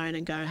up the phone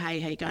and go, hey,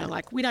 how you going?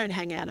 Like, we don't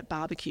hang out at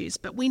barbecues,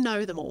 but we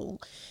know them all.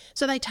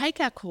 So they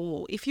take our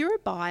call. If you're a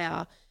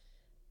buyer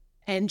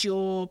and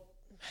you're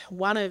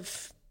one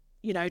of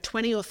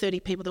 20 or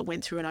 30 people that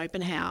went through an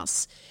open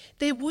house,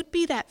 there would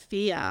be that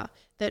fear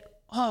that,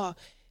 oh,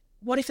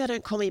 what if they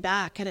don't call me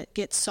back and it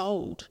gets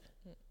sold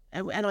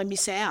and I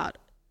miss out?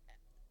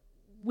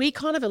 We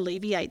kind of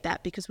alleviate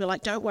that because we're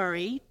like, don't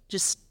worry,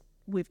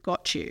 we've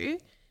got you.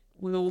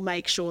 We'll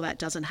make sure that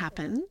doesn't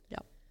happen.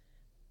 Yep.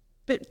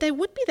 But there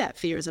would be that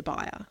fear as a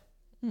buyer.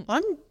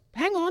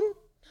 Hang on,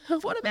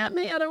 what about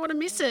me? I don't want to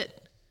miss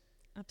it.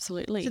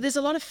 Absolutely. So there's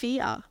a lot of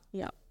fear.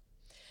 Yeah.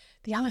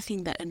 The other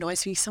thing that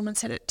annoys me,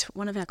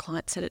 one of our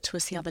clients said it to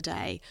us the other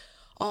day.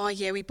 Oh,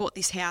 yeah, we bought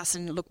this house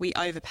and look, we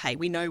overpaid.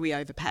 We know we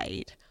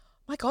overpaid.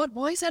 My God,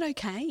 why is that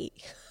okay?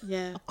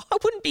 Yeah. I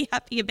wouldn't be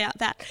happy about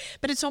that.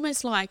 But it's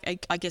almost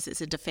like, I guess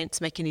it's a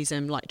defense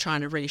mechanism, like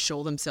trying to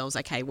reassure themselves,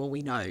 okay, well,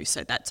 we know,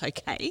 so that's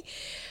okay.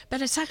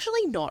 But it's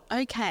actually not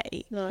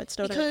okay. No, it's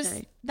not because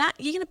okay. That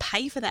you're going to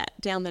pay for that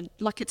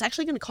it's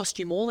actually going to cost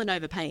you more than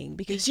overpaying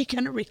because you're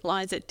going to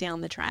realise it down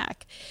the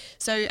track.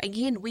 So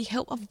again, we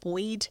help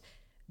avoid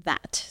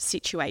that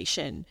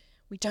situation.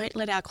 We don't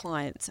let our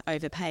clients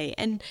overpay.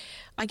 And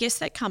I guess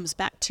that comes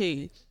back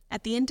to,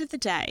 at the end of the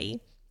day,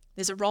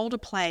 there's a role to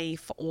play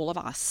for all of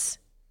us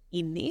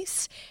in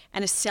this,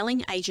 and a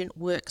selling agent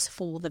works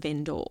for the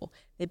vendor.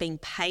 They're being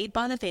paid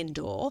by the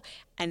vendor,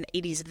 and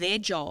it is their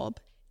job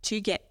to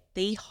get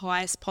the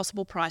highest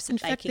possible price that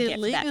they can get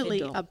for that vendor. In fact, they're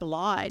legally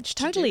obliged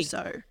to do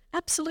so.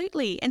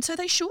 Absolutely. And so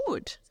they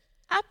should.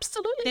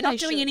 Absolutely. They're not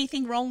doing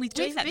anything wrong with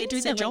doing that. They're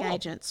doing their job.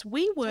 Agents.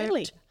 We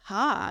worked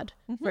hard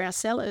for our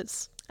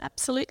sellers.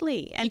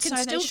 Absolutely. And you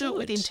can still do it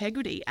with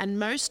integrity, and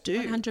most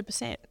do.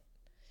 100%.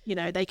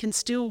 They can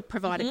still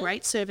provide a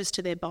great service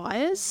to their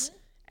buyers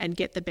and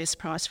get the best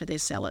price for their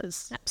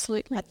sellers.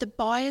 Absolutely. But the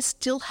buyer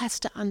still has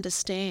to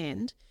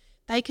understand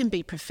they can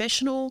be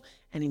professional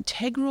and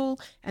integral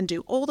and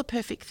do all the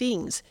perfect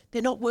things.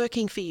 They're not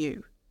working for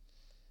you.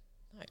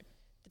 No.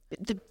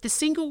 The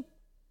single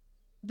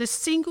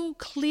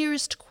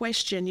clearest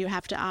question you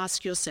have to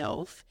ask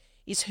yourself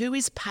is, who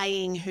is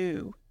paying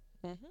who?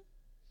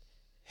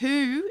 Mm-hmm.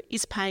 Who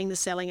is paying the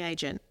selling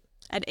agent?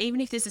 And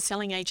even if there's a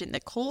selling agent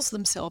that calls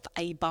themselves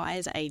a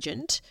buyer's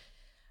agent,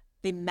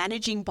 they're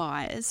managing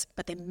buyers,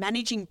 but they're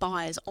managing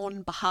buyers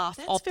on behalf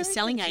of the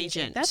selling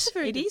agent. That's a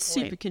very good point. It is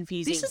super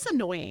confusing. This is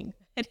annoying.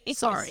 It is.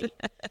 Sorry.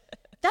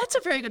 That's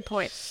a very good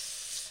point.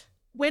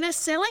 When a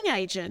selling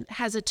agent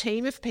has a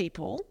team of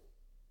people,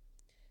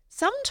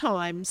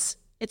 sometimes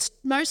it's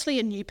mostly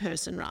a new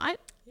person, right?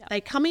 Yep.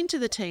 They come into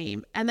the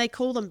team and they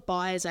call them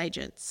buyer's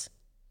agents.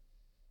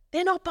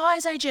 They're not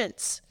buyer's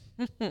agents.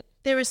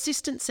 They're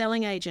assistant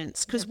selling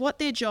agents, because what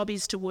their job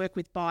is to work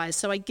with buyers.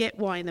 So I get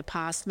why in the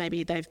past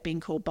maybe they've been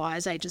called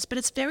buyer's agents, but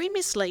it's very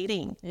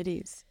misleading. It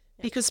is.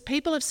 Because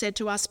people have said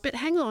to us, but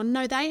hang on,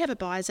 no, they have a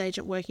buyer's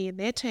agent working in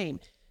their team.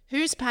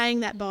 Who's paying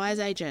that buyer's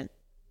agent?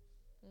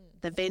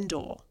 The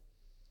vendor.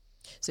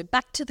 So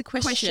back to the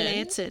Question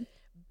answered.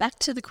 Back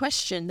to the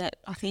question that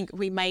I think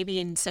we may be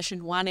in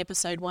session 1,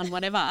 episode 1,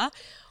 whatever,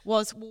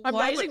 was I'm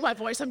raising my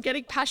voice. I'm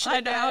getting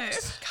passionate now.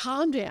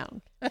 Calm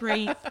down.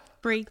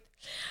 breathe.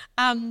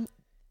 I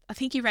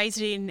think you raised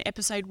it in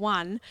episode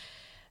 1.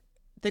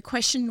 The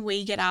question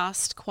we get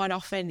asked quite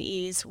often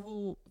is,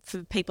 well,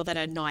 for people that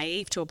are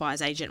naive to a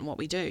buyer's agent and what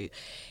we do,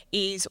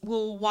 is,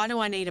 well, why do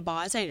I need a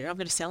buyer's agent? I've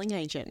got a selling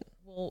agent.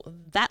 Well,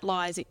 that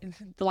lies,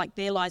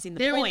 there lies in the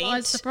Therein point.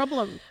 lies the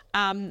problem.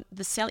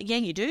 Yeah,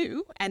 you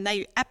do, and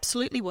they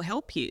absolutely will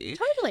help you.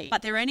 Totally.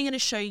 But they're only going to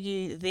show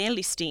you their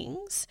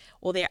listings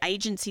or their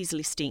agency's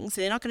listings.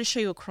 They're not going to show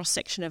you a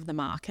cross-section of the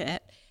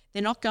market.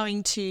 They're not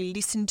going to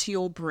listen to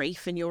your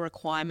brief and your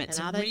requirements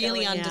and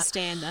really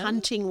understand them.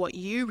 Hunting what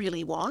you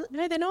really want.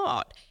 No, they're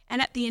not.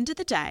 And at the end of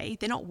the day,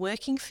 they're not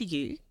working for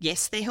you.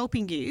 Yes, they're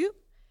helping you,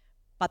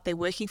 but they're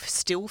working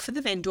still for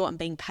the vendor and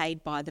being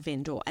paid by the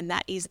vendor. And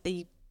that is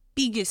the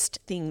biggest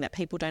thing that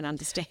people don't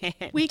understand.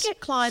 We get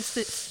clients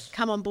that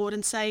come on board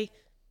and say,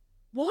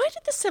 why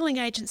did the selling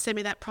agent send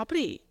me that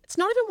property? It's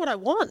not even what I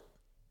want.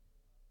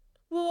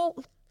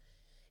 Well,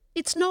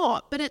 it's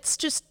not, but it's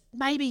just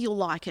maybe you'll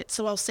like it,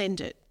 so I'll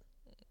send it.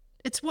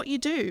 It's what you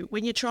do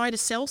when you're trying to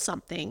sell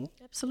something.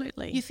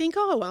 Absolutely. You think,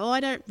 oh, well, I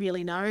don't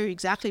really know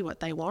exactly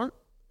what they want,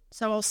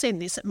 so I'll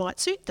send this. It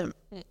might suit them.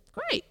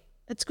 Great.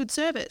 It's good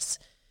service.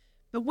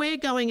 But we're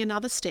going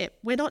another step.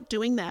 We're not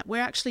doing that.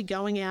 We're actually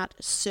going out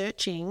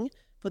searching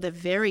for the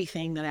very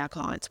thing that our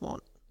clients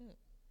want.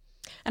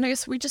 And I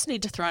guess we just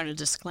need to throw in a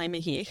disclaimer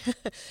here.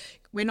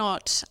 We're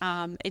not,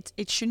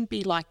 it shouldn't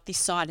be like this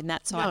side and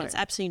that side. No. It's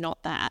absolutely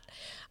not that.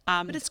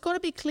 But it's got to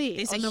be clear.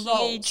 There's on a the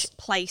huge roles.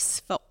 place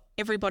for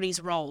everybody's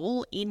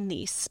role in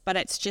this, but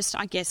it's just,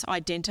 I guess,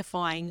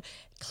 identifying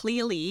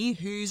clearly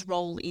whose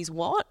role is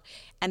what,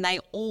 and they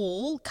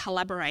all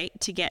collaborate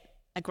to get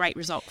a great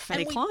result for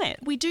their client.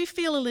 We do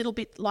feel a little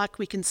bit like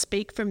we can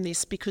speak from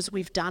this because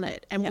we've done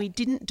it, and we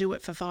didn't do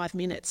it for 5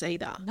 minutes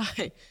either. No.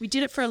 We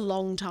did it for a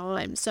long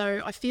time.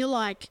 So I feel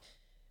like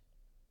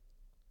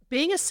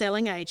being a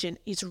selling agent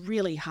is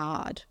really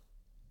hard.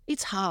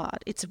 It's hard.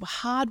 It's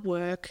hard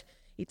work.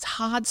 It's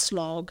hard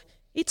slog.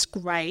 It's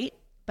great,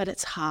 but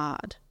it's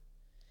hard.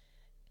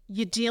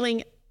 You're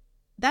dealing,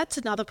 that's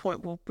another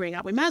point we'll bring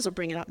up. We may as well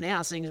bring it up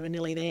now, seeing as we're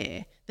nearly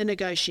there. The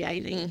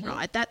negotiating,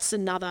 right? That's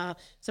another,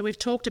 so we've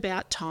talked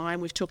about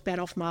time, we've talked about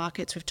off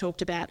markets, we've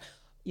talked about,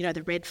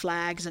 the red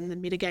flags and the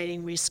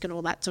mitigating risk and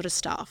all that sort of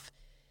stuff.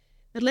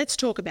 But let's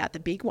talk about the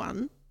big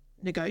one,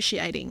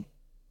 negotiating.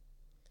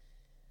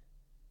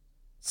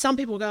 Some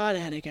people go, I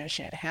don't know how to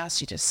negotiate a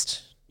house. You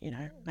just,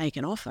 make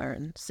an offer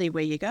and see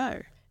where you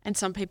go. And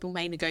some people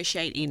may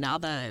negotiate in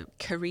other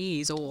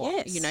careers or,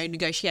 Yes.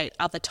 negotiate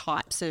other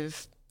types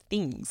of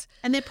things.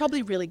 And they're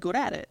probably really good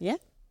at it. Yeah.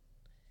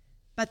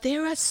 But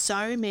there are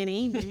so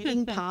many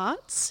moving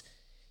parts.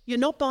 You're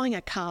not buying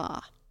a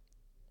car.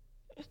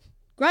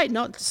 Great,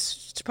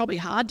 it's probably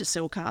hard to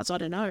sell cars. I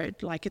don't know.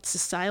 Like, it's a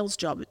sales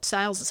job.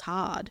 Sales is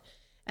hard.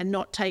 And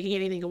not taking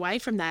anything away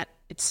from that,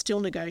 it's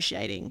still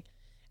negotiating.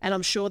 And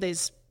I'm sure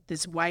there's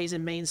ways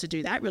and means to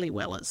do that really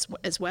well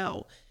as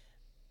well.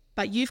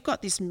 But you've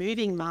got this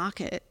moving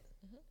market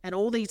and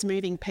all these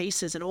moving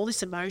pieces and all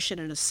this emotion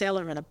and a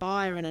seller and a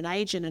buyer and an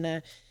agent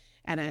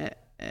and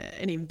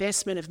an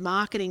investment of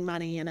marketing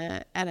money and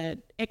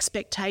an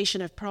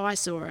expectation of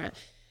price or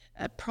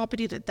a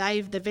property that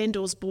the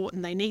vendors bought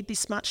and they need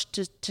this much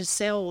to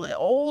sell.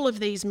 All of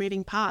these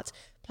moving parts.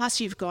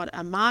 Plus you've got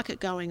a market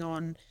going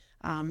on,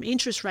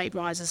 interest rate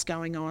rises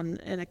going on,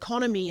 an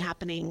economy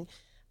happening.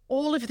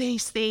 All of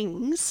these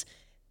things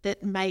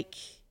that make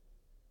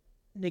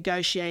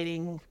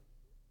negotiating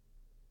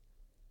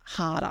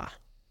harder.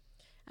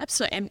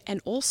 Absolutely.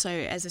 And also,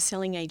 as a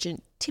selling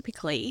agent,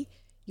 typically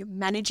you're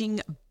managing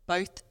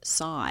both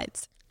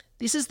sides.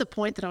 This is the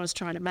point that I was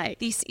trying to make.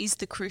 This is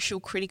the crucial,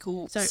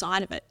 critical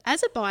side of it.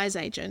 As a buyer's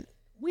agent,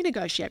 we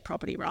negotiate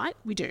property, right?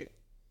 We do.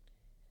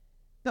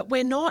 But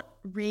we're not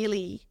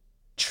really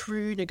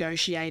true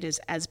negotiators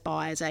as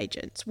buyer's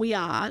agents. We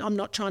are. I'm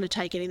not trying to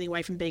take anything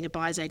away from being a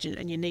buyer's agent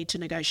and you need to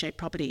negotiate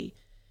property.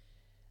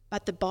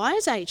 But the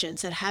buyer's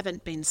agents that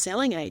haven't been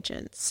selling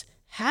agents,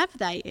 have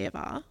they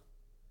ever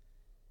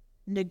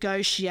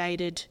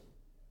negotiated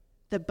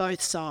the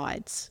both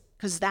sides?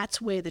 Because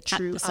that's where the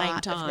true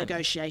art of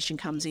negotiation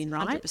comes in,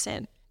 right?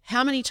 100%.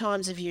 How many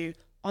times have you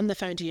on the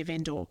phone to your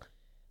vendor,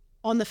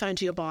 on the phone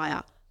to your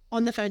buyer,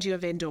 on the phone to your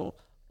vendor,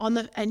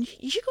 and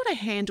you got to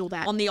handle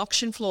that. On the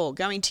auction floor,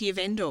 going to your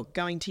vendor,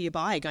 going to your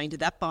buyer, going to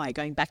that buyer,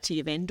 going back to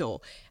your vendor,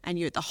 and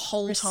you're the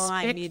whole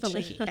time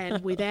respectfully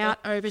and without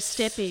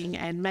overstepping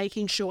and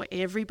making sure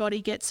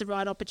everybody gets the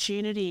right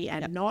opportunity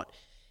and not.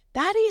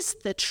 That is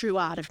the true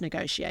art of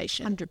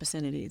negotiation.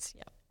 100% it is.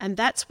 Yeah. And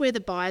that's where the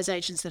buyer's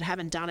agents that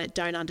haven't done it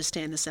don't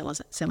understand the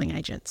selling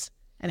agents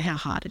and how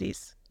hard it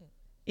is.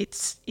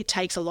 It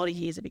takes a lot of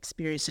years of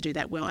experience to do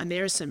that well. And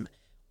there are some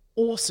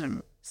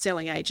awesome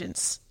selling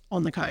agents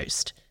on the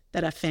coast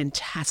that are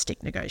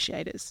fantastic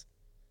negotiators.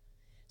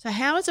 So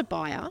how, as a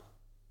buyer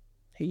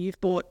who you've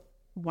bought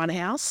one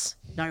house,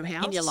 no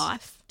house in your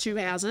life, 2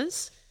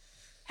 houses,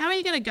 How are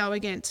you going to go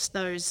against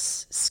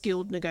those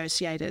skilled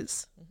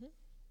negotiators?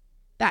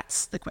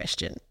 That's the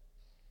question.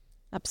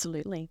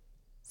 Absolutely.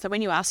 So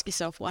when you ask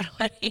yourself, why do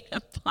I need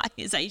a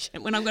buyer's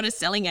agent when I've got a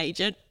selling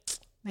agent,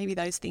 maybe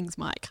those things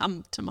might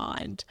come to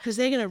mind. Because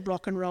they're going to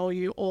rock and roll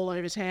you all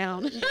over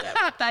town.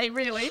 Aren't they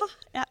really?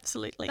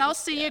 Absolutely. They'll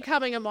see you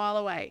coming a mile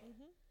away.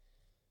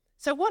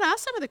 So what are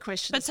some of the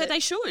questions? But so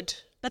they should.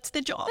 That's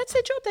their job. That's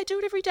their job. They do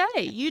it every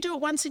day. You do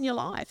it once in your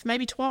life,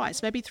 maybe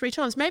twice, maybe 3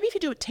 times. Maybe if you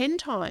do it 10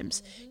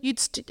 times,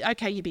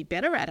 you'd be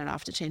better at it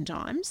after 10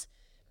 times.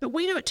 But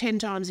we do it 10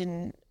 times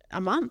in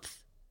a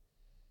month.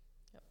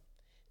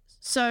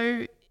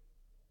 So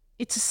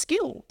it's a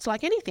skill. It's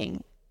like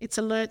anything. It's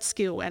a learnt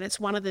skill, and it's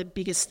one of the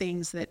biggest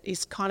things that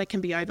is kind of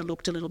can be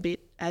overlooked a little bit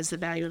as the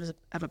value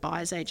of a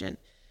buyer's agent.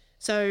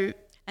 So,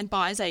 and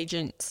buyer's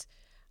agents,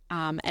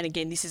 and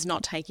again, this is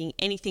not taking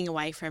anything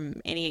away from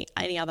any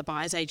other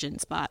buyer's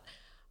agents, but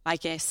I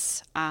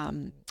guess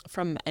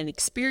from an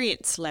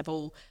experience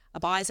level, a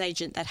buyer's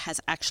agent that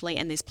has actually,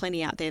 and there's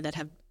plenty out there that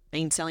have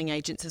been selling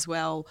agents as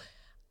well,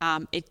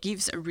 it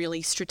gives a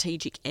really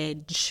strategic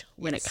edge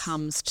when it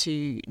comes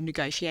to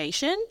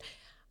negotiation.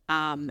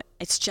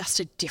 It's just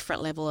a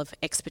different level of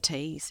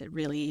expertise. It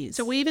really is.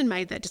 So we even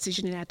made that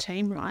decision in our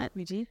team, right?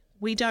 We did.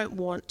 We don't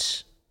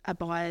want a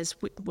buyer's,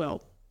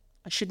 well,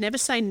 I should never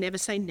say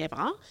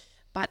never,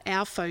 but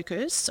our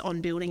focus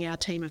on building our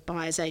team of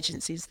buyer's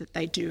agents is that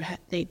they do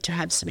need to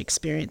have some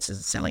experience as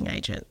a selling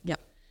agent. Yep.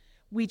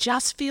 We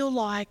just feel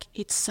like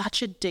it's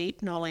such a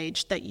deep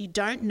knowledge that you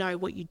don't know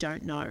what you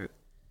don't know.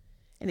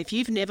 And if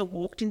you've never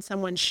walked in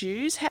someone's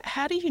shoes,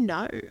 how do you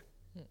know?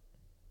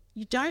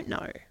 You don't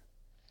know.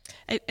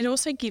 It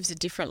also gives a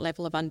different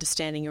level of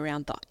understanding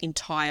around the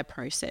entire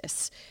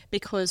process,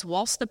 because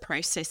whilst the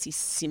process is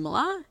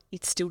similar,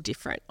 it's still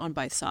different on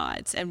both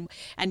sides. And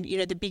you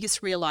know, the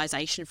biggest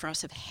realisation for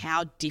us of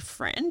how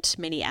different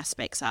many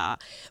aspects are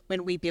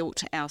when we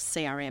built our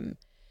CRM.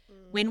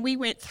 When we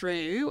went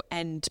through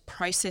and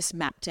process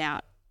mapped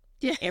out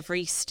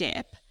every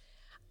step,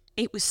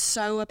 it was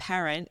so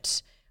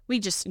apparent. We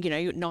just, you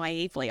know,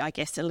 naively, I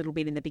guess, a little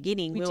bit in the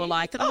beginning, we were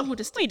like, we'll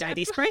we know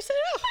this process.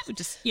 We'll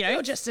just, you know,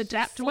 we'll just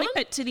adapt flip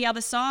it to the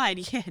other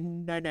side. Yeah,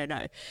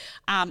 no.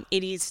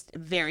 It is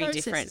very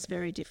different. It's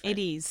very different.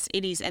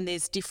 It is. And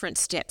there's different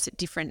steps at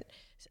different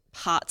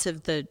parts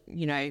of the,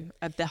 you know,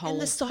 of the whole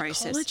process. And the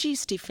psychology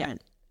is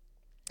different.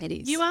 Yeah, it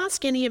is. You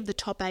ask any of the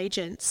top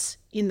agents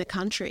in the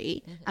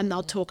country and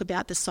they'll talk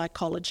about the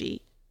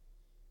psychology.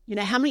 You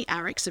know, how many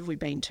ARICs have we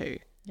been to?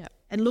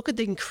 And look at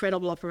the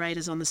incredible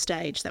operators on the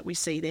stage that we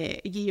see there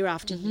year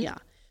after year.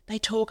 They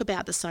talk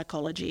about the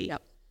psychology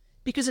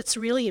because it's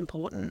really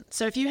important.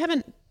 So if you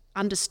haven't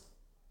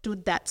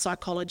understood that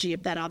psychology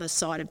of that other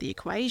side of the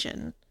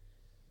equation,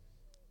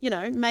 you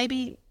know,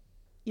 maybe,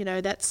 you know,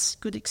 that's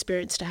good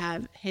experience to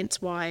have. Hence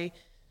why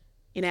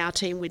in our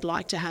team we'd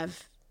like to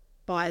have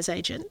buyer's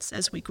agents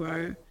as we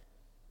grow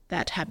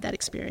that have that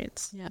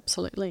experience. Yeah,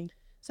 absolutely.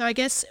 So I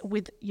guess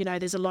with, you know,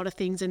 there's a lot of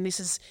things, and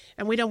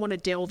we don't want to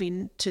delve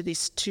into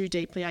this too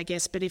deeply, I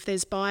guess, but if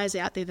there's buyers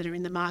out there that are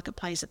in the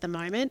marketplace at the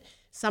moment,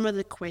 some of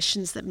the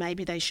questions that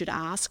maybe they should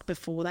ask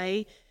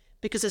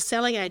because a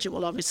selling agent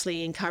will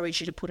obviously encourage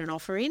you to put an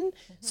offer in.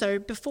 So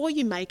before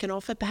you make an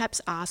offer,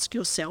 perhaps ask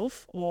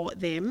yourself or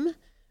them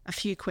a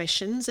few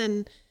questions,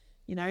 and,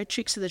 you know,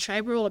 tricks of the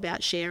trade, we're all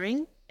about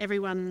sharing.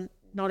 Everyone,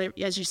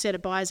 as you said, a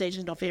buyer's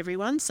agent, not for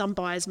everyone. Some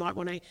buyers might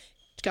want to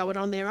go it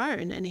on their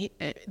own, and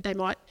they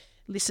might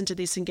listen to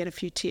this and get a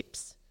few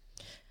tips.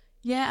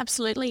 Yeah,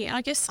 absolutely. And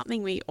I guess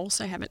something we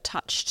also haven't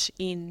touched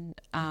in,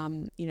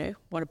 you know,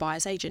 what a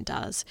buyer's agent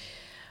does.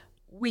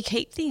 We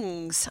keep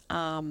things,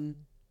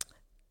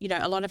 you know,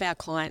 a lot of our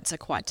clients are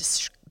quite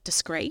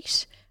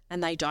discreet,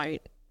 and they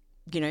don't,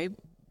 you know,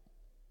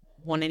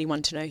 want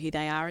anyone to know who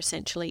they are,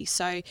 essentially.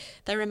 So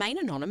they remain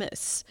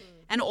anonymous.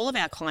 And all of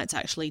our clients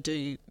actually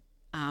do,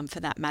 for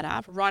that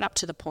matter, right up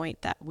to the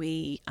point that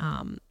we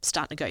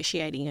start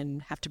negotiating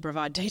and have to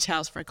provide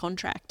details for a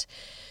contract.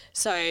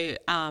 So,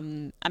 I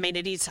mean,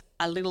 it is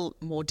a little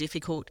more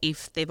difficult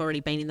if they've already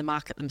been in the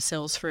market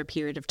themselves for a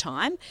period of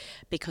time,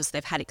 because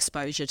they've had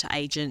exposure to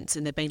agents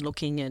and they've been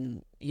looking,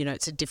 and, you know,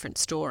 it's a different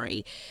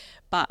story.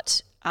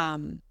 But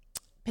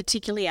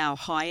particularly our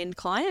high-end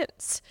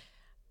clients,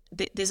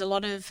 there's a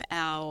lot of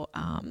our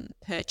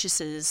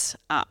purchases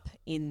up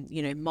in,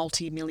 you know,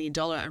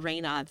 multi-million-dollar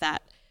arena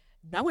that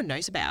no one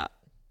knows about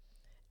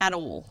at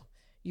all.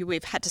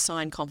 We've had to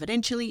sign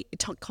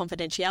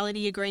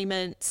confidentiality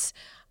agreements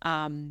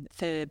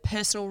for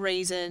personal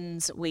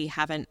reasons. We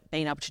haven't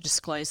been able to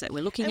disclose that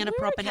we're looking at a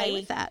property. Okay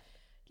with that.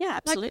 Yeah,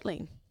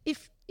 absolutely. Like,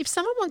 if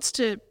someone wants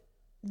to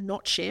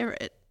not share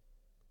it,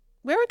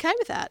 we're okay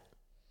with that.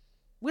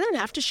 We don't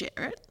have to share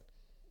it.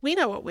 We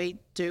know what we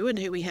do and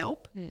who we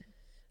help.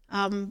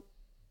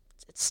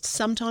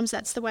 Sometimes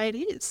that's the way it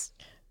is.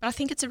 But I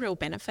think it's a real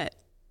benefit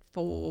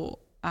for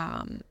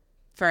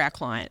our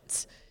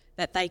clients,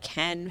 that they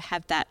can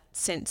have that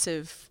sense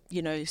of,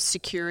 you know,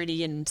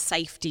 security and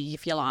safety,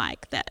 if you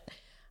like, that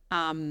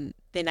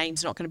their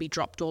name's not going to be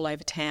dropped all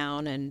over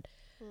town, and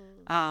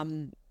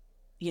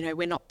you know,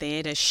 we're not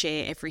there to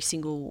share every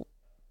single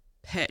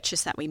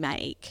purchase that we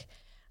make.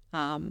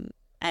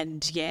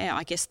 And yeah,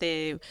 I guess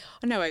I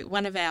know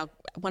one of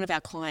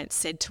our clients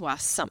said to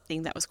us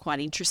something that was quite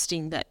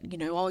interesting, that, you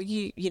know,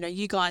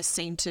 you guys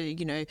seem to,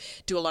 you know,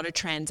 do a lot of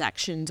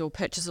transactions or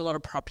purchase a lot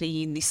of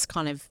property in this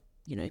kind of,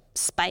 you know,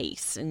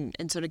 space, and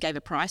sort of gave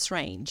a price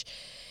range.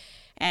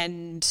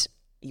 And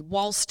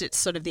whilst it's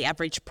sort of the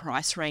average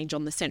price range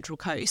on the Central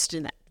Coast,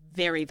 and that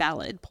very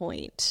valid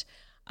point,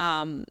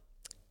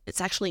 it's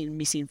actually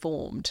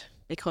misinformed,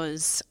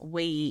 because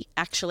we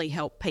actually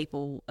help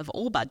people of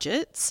all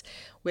budgets.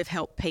 We've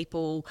helped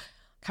people,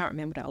 I can't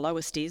remember what our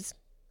lowest is,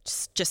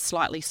 just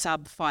slightly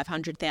sub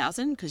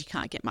 500,000, because you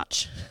can't get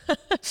much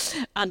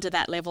under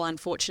that level,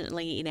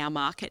 unfortunately, in our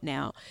market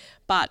now.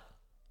 But,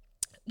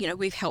 you know,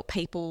 we've helped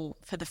people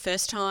for the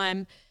first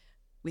time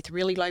with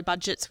really low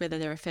budgets, whether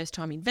they're a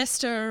first-time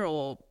investor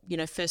or, you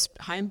know, first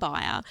home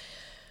buyer.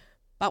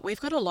 But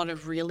we've got a lot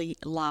of really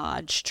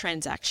large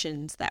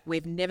transactions that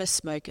we've never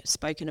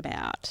spoken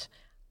about,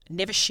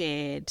 never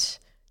shared,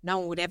 no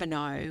one would ever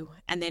know,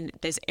 and then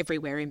there's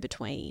everywhere in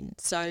between.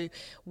 So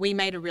we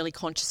made a really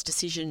conscious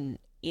decision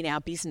in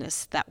our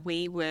business that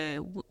we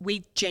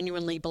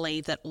genuinely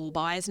believe that all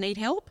buyers need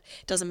help.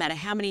 It doesn't matter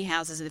how many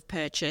houses they've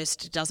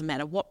purchased, it doesn't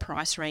matter what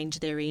price range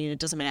they're in, it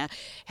doesn't matter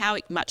how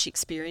much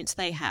experience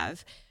they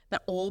have,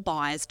 but all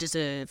buyers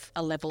deserve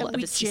a level of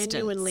assistance.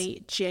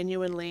 We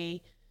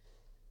genuinely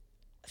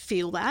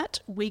feel that.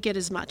 We get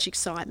as much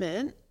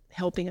excitement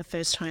helping a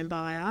first home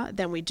buyer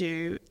than we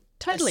do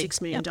Totally. a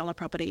 $6 million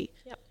property.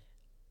 Yep.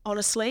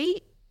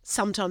 Honestly,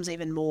 sometimes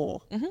even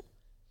more,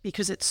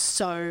 because it's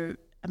so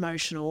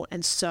emotional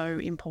and so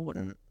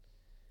important.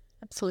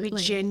 Absolutely.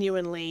 We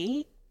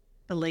genuinely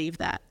believe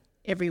that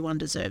everyone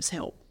deserves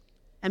help.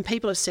 And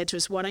people have said to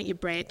us, why don't you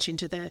branch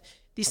into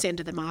this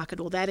end of the market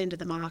or that end of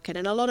the market?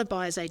 And a lot of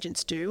buyers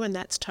agents do, and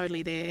that's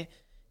totally their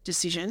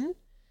decision.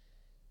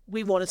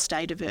 We want to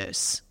stay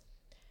diverse.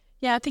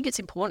 Yeah, I think it's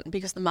important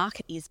because the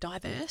market is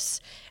diverse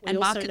and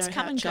also markets know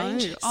come how and it go.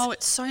 changes. Oh,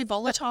 it's so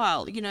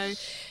volatile. You know,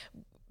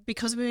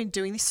 because we've been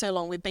doing this so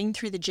long, we've been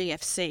through the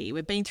GFC,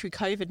 we've been through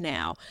COVID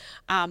now.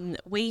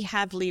 We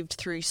have lived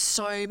through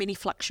so many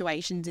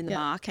fluctuations in the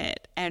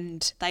market,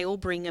 and they all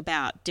bring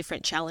about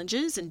different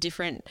challenges and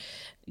different,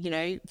 you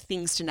know,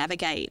 things to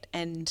navigate.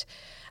 And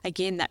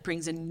again, that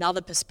brings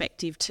another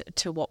perspective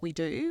to what we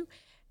do.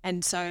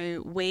 And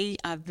so we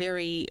are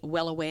very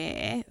well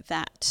aware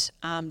that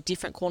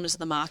different corners of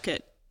the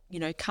market, you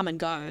know, come and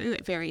go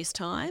at various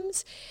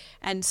times.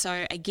 And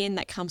so, again,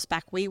 that comes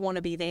back. We want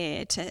to be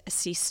there to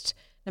assist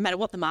no matter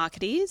what the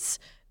market is,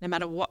 no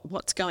matter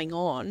what's going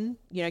on,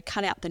 you know,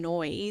 cut out the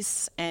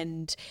noise.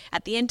 And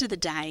at the end of the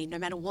day, no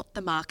matter what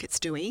the market's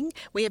doing,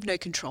 we have no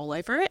control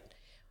over it.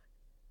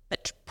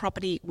 But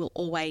property will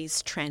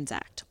always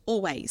transact,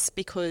 always,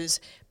 because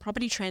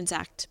property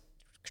transacts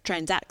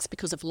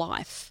because of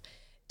life.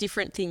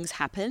 Different things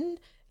happen,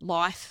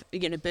 life,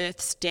 you know,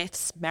 births,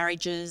 deaths,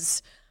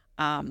 marriages,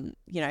 you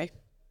know,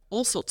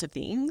 all sorts of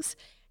things.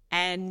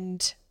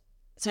 And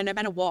so no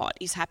matter what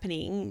is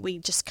happening, we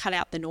just cut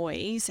out the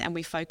noise and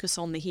we focus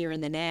on the here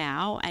and the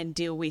now and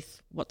deal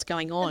with what's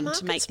going on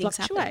to make things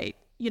happen.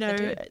 You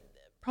know,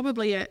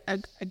 probably a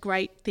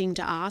great thing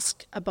to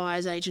ask a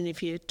buyer's agent,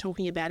 if you're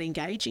talking about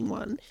engaging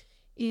one,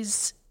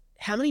 is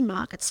how many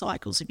market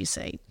cycles have you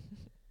seen?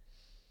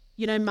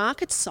 You know,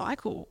 markets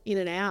cycle in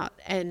and out,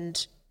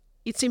 and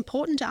it's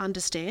important to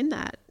understand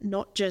that,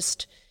 not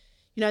just,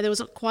 you know, there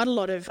was quite a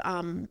lot of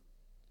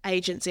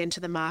agents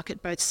enter the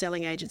market, both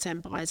selling agents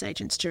and buyer's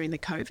agents, during the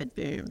COVID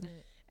boom.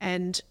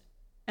 And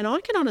I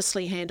can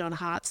honestly, hand on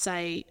heart,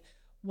 say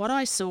what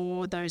I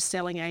saw those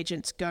selling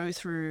agents go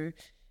through,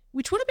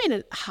 which would have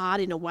been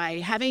hard in a way,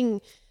 having,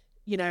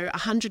 you know,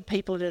 100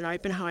 people at an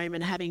open home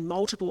and having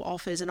multiple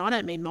offers. And I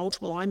don't mean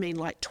multiple, I mean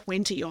like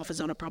 20 offers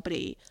on a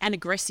property. And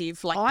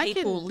aggressive, like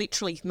people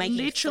literally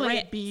making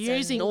threats be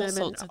using and all them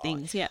sorts of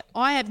things. Yeah,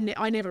 I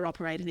never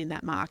operated in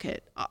that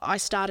market. I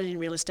started in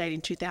real estate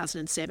in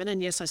 2007,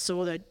 and yes, I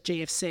saw the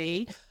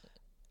GFC.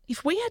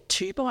 If we had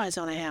 2 buyers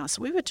on a house,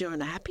 we were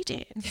doing a happy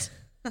dance.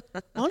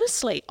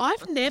 Honestly,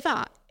 I've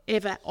never,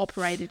 ever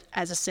operated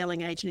as a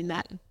selling agent in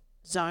that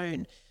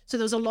zone. So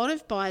there was a lot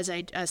of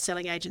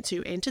selling agents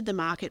who entered the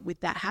market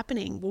with that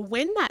happening. Well,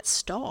 when that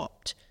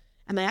stopped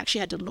and they actually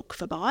had to look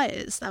for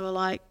buyers, they were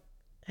like,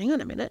 hang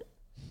on a minute,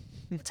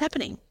 what's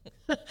happening?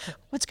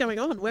 What's going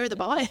on? Where are the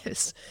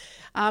buyers?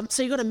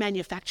 So you've got to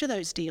manufacture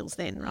those deals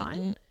then, right?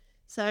 Mm-hmm.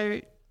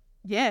 So,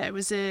 yeah, it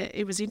was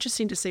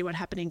interesting to see what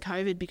happened in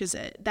COVID, because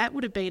that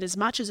would have been, as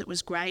much as it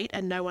was great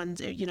and no one's,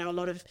 you know, a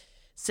lot of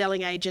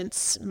selling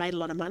agents made a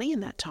lot of money in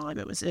that time.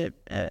 It was a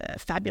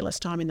fabulous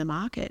time in the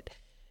market.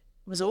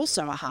 It was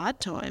also a hard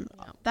time.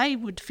 They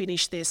would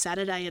finish their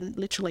Saturday and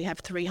literally have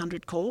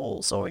 300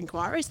 calls or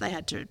inquiries they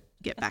had to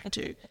get back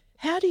to.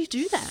 How do you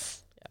do that?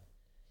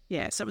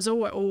 Yeah, so it was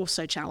all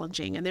so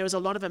challenging, and there was a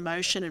lot of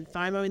emotion and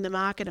FOMO in the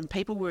market, and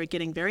people were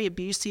getting very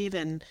abusive,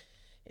 and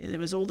there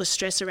was all the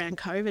stress around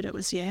COVID. It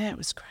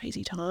was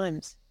crazy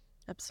times.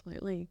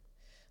 Absolutely.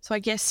 So I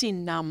guess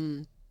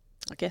in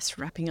I guess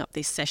wrapping up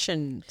this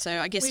session. So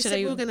I guess We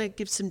today said we're going to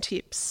give some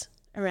tips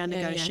around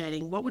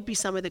negotiating. What would be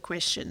some of the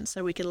questions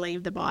so we can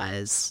leave the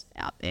buyers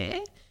out there?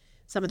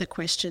 Some of the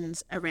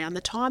questions around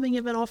the timing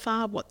of an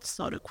offer. What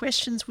sort of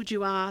questions would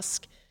you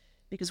ask?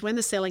 Because when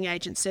the selling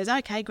agent says,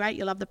 okay, great,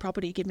 you love the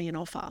property, give me an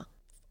offer,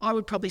 I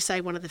would probably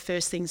say one of the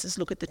first things is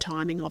look at the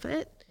timing of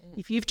it.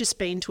 If you've just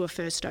been to a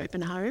first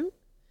open home,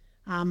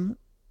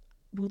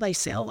 will they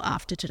sell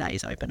after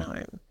today's open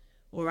home?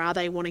 Or are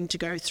they wanting to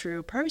go through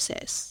a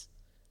process?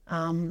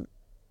 Are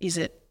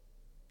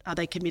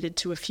they committed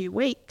to a few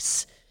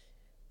weeks?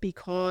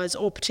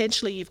 Or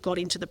potentially you've got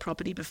into the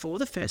property before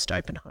the first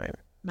open home,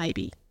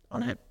 maybe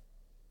on a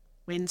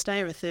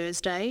Wednesday or a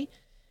Thursday,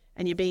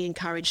 and you're being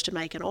encouraged to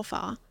make an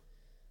offer.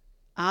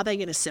 Are they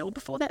going to sell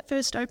before that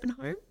first open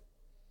home?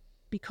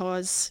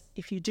 Because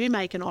if you do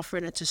make an offer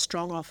and it's a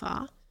strong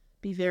offer,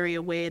 be very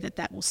aware that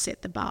that will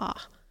set the bar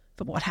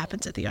for what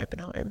happens at the open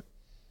home.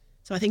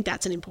 So I think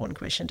that's an important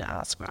question to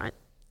ask, right?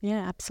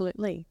 Yeah,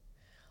 absolutely.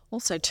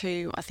 Also,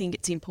 too, I think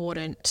it's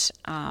important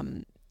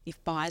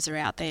if buyers are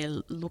out there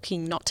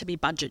looking not to be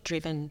budget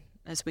driven,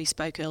 as we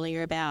spoke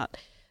earlier about,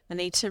 they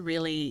need to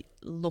really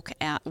look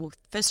at, well,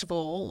 first of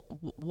all,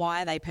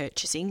 why are they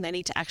purchasing? They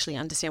need to actually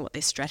understand what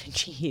their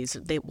strategy is,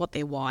 what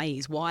their why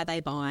is, why are they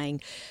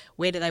buying,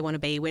 where do they want to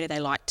be, where do they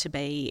like to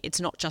be.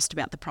 It's not just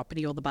about the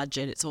property or the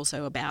budget, it's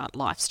also about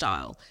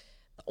lifestyle.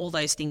 All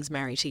those things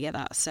marry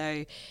together.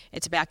 So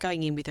it's about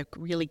going in with a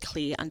really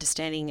clear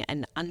understanding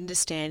and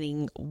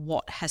understanding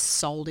what has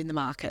sold in the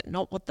market,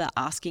 not what the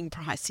asking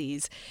price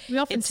is. We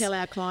often tell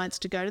our clients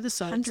to go to the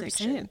sold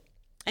section.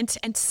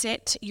 And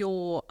set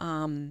your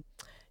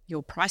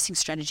pricing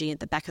strategy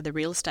at the back of the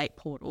real estate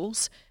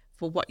portals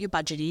for what your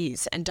budget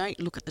is, and don't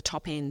look at the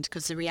top end,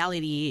 because the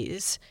reality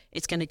is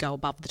it's going to go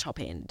above the top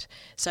end.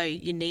 So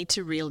you need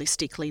to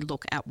realistically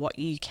look at what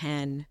you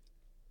can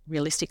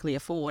realistically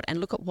afford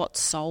and look at what's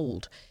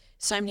sold.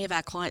 So many of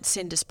our clients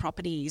send us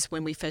properties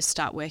when we first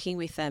start working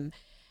with them,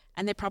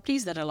 and they're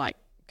properties that are like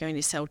going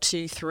to sell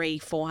 $200,000,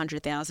 $300,000,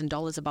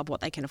 $400,000 above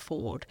what they can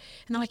afford.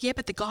 And they're like, yeah,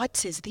 but the guide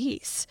says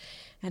this.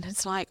 And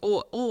it's like,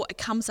 or it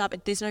comes up,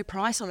 there's no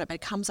price on it, but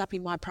it comes up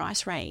in my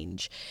price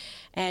range.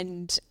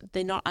 And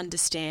they're not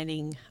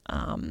understanding,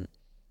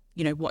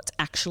 what's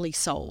actually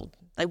sold.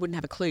 They wouldn't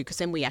have a clue, because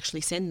then we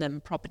actually send them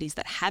properties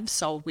that have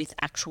sold with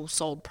actual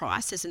sold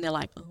prices, and they're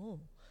like, oh,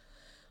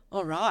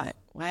 all right,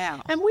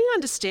 wow. And we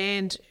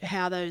understand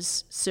how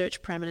those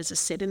search parameters are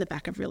set in the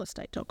back of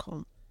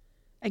realestate.com.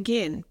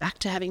 Again, back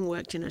to having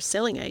worked in a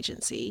selling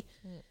agency,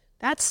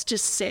 that's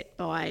just set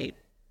by,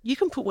 you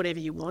can put whatever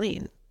you want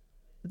in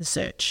the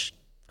search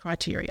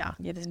criteria.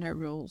 Yeah, there's no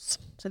rules.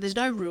 So there's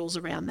no rules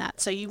around that.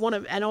 So you want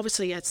to, and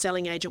obviously a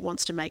selling agent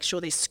wants to make sure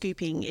they're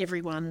scooping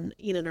everyone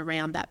in and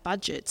around that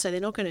budget. So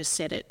they're not going to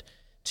set it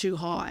too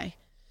high.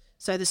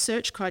 So the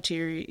search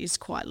criteria is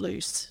quite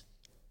loose.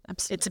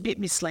 Absolutely. It's a bit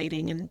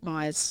misleading, and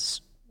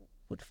buyers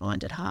would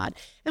find it hard.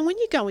 And when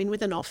you go in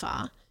with an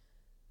offer,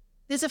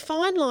 there's a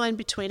fine line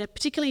between it,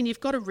 particularly, and you've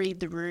got to read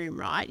the room,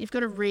 right? You've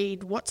got to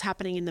read what's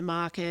happening in the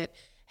market,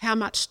 how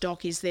much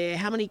stock is there,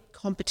 how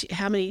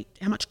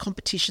much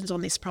competition's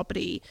on this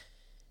property.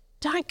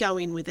 Don't go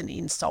in with an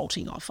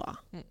insulting offer.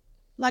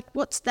 Like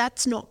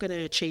that's not going to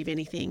achieve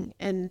anything,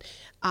 and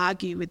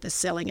argue with the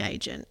selling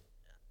agent.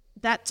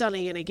 That's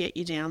only going to get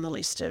you down the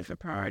list of a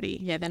priority.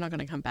 Yeah, they're not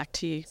going to come back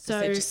to you. So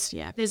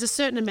there's a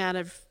certain amount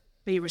of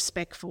be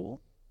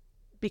respectful,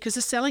 because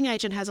the selling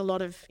agent has a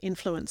lot of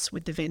influence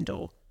with the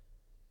vendor.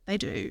 They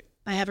do.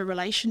 They have a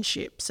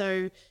relationship.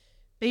 So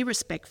be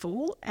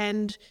respectful.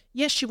 And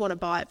yes, you want to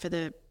buy it for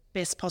the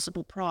best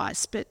possible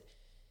price, but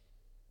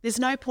there's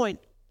no point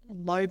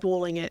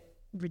lowballing it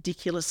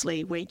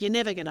ridiculously where you're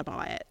never going to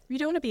buy it. You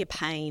don't want to be a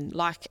pain.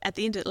 Like at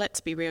the end of,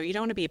 let's be real, you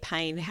don't want to be a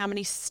pain. How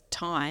many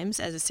times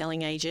as a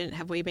selling agent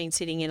have we been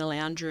sitting in a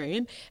lounge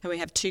room and we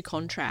have two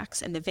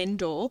contracts, and the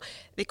vendor,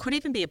 there could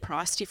even be a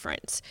price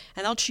difference,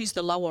 and they'll choose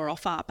the lower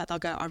offer, but they'll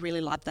go, I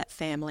really like that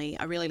family.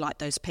 I really like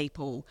those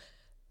people.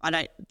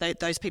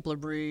 Those people are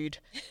rude.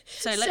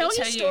 So let me tell you.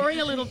 Sell your story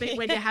a little bit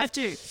when you have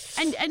to,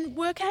 and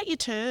work out your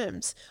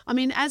terms. I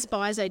mean, as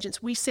buyers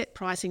agents, we set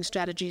pricing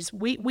strategies.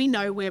 We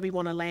know where we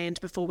want to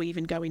land before we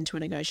even go into a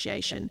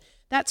negotiation.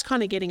 That's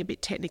kind of getting a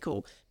bit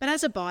technical. But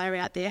as a buyer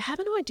out there, have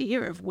an idea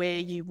of where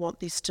you want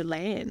this to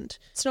land.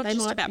 It's not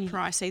just about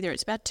price either.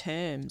 It's about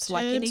terms.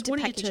 Like you need to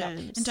package up,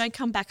 and don't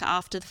come back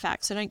after the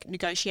fact. So don't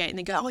negotiate and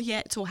then go, oh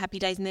yeah, it's all happy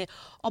days in there.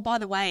 Oh, by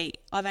the way,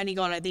 I've only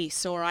got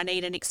this, or I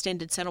need an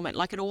extended settlement.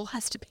 Like it all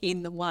has to be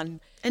in the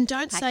one. And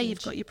don't say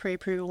you've got your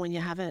pre-approval when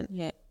you haven't.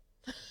 Yeah.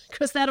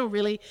 Because that'll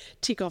really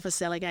tick off a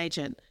selling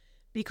agent.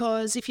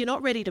 Because if you're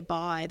not ready to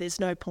buy,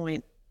 there's no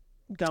point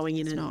going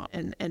in and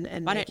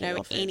I don't know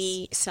offers.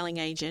 Any selling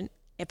agent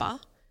ever,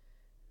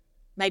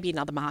 maybe in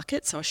other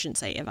markets, so I shouldn't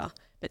say ever,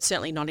 but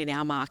certainly not in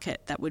our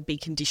market, that would be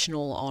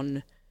conditional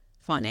on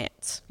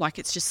finance. Like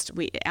it's just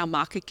our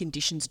market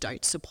conditions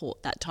don't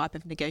support that type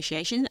of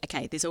negotiation.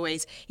 Okay, there's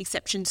always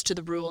exceptions to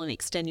the rule and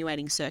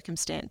extenuating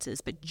circumstances,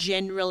 but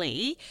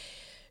generally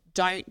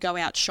don't go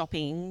out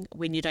shopping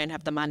when you don't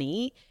have the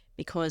money,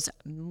 because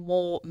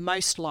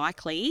most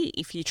likely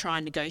if you try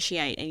and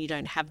negotiate and you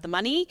don't have the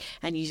money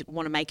and you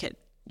want to make it,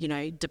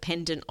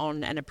 dependent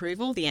on an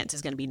approval, the answer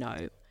is going to be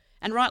no.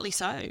 And rightly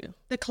so.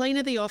 The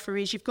cleaner the offer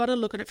is, you've got to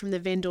look at it from the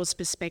vendor's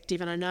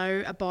perspective. And I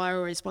know a buyer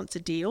always wants a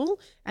deal,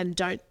 and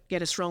don't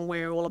get us wrong,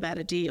 we're all about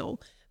a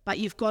deal. But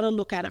you've got to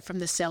look at it from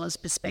the seller's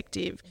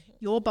perspective.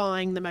 You're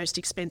buying the most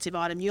expensive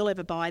item you'll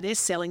ever buy. They're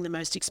selling the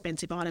most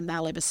expensive item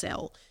they'll ever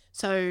sell.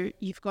 So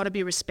you've got to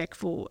be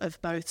respectful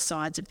of both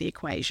sides of the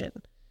equation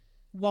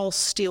while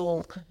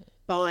still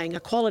buying a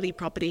quality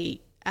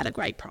property at a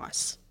great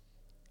price.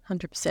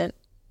 100%.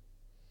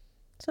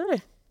 So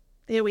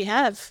there we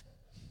have.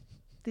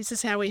 This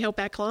is how we help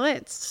our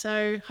clients.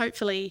 So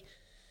hopefully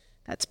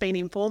that's been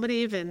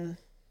informative, and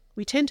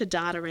we tend to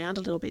dart around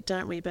a little bit,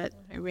 don't we? But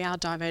we are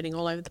diverting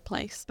all over the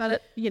place.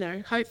 But,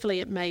 hopefully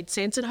it made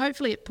sense, and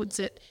hopefully it puts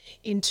it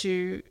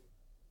into,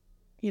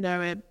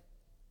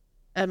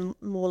 a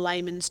more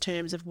layman's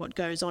terms of what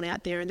goes on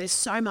out there. And there's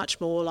so much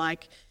more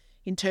like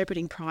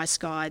interpreting price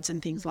guides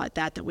and things like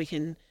that we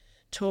can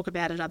talk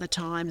about at other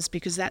times,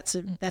 because that's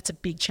a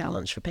big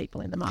challenge for people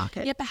in the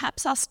market. Yeah,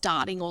 perhaps us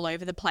darting all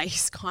over the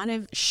place kind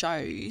of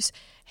shows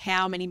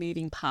how many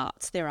moving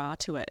parts there are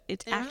to it.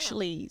 It's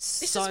actually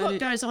This is what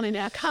goes on in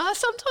our car.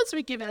 Sometimes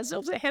we give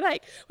ourselves a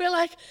headache. We're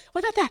like,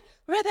 what about that?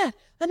 What about that?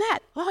 And that?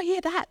 Oh, yeah,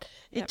 that.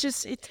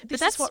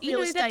 This is what real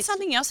estate. That's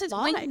something else.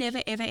 We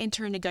never, ever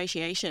enter a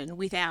negotiation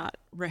without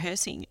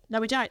rehearsing. No,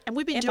 we don't. And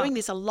we've been doing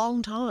this a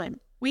long time.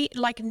 We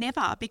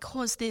never,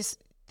 because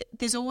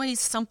there's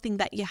always something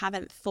that you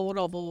haven't thought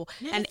of, or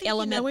an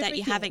element that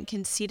you haven't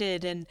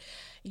considered, and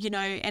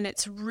and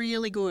it's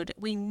really good.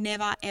 We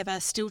never ever,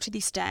 still to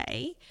this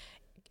day,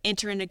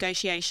 enter a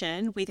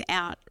negotiation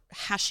without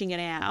hashing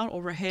it out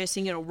or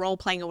rehearsing it or role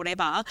playing or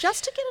whatever,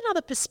 just to get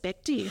another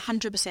perspective.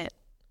 100%.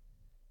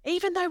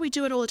 Even though we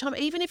do it all the time,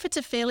 even if it's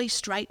a fairly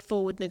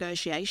straightforward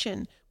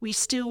negotiation, we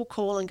still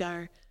call and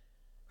go,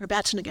 we're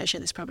about to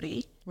negotiate this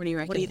property. What do you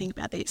reckon? What do you think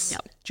about this?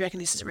 Yep. Do you reckon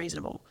this is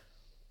reasonable?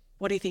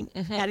 What do you think?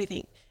 Mm-hmm. How do you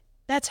think?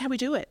 That's how we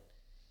do it.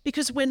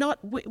 Because we're not,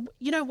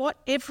 you know what?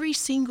 Every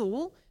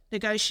single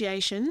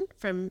negotiation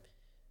from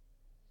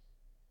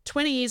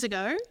 20 years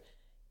ago,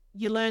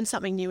 you learn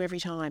something new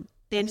every time.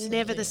 They're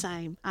never the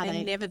same, are they?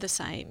 They're never the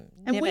same.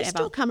 And never, we ever.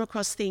 still come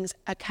across things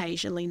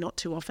occasionally, not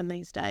too often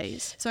these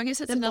days. So I guess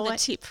that's another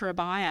tip for a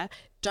buyer.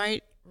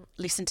 Don't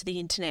listen to the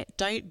internet.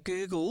 Don't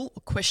Google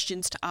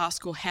questions to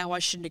ask or how I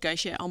should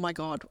negotiate. Oh, my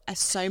God,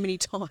 so many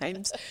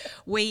times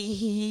we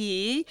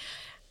hear...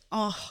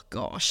 Oh,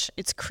 gosh,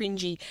 it's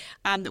cringy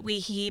that we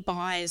hear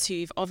buyers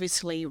who've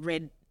obviously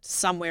read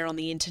somewhere on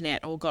the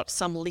internet or got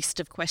some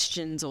list of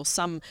questions or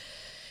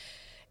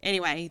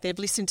anyway, they've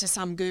listened to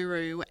some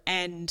guru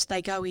and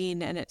they go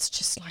in and it's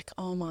just like,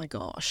 oh, my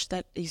gosh,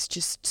 that is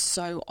just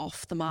so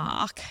off the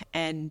mark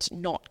and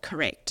not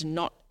correct and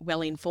not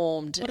well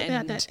informed. What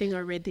about that thing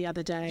I read the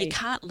other day? You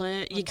can't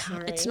learn.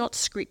 It's not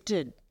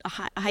scripted.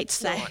 I hate to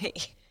say.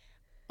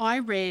 I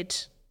read,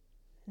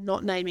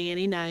 not naming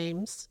any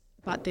names,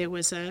 but there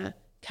was a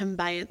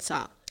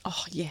conveyancer.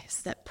 Oh,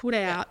 yes. That put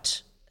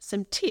out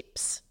some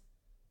tips.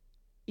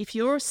 If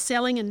you're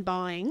selling and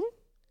buying,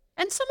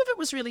 and some of it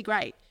was really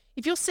great.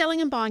 If you're selling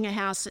and buying a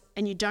house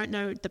and you don't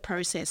know the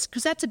process,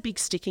 because that's a big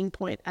sticking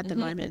point at the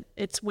moment.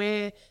 It's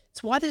why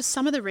there's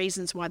some of the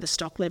reasons why the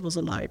stock levels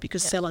are low,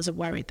 because sellers are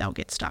worried they'll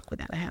get stuck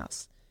without a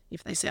house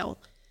if they sell.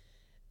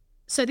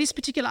 So this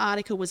particular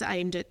article was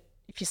aimed at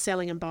if you're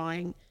selling and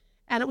buying.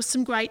 And it was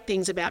some great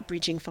things about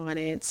bridging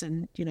finance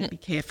and, be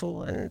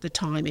careful and the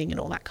timing and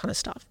all that kind of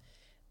stuff.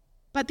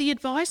 But the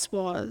advice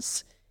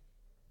was,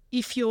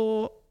 if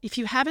you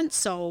haven't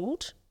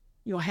sold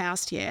your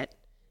house yet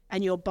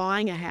and you're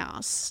buying a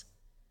house,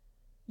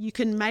 you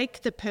can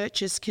make the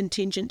purchase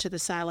contingent to the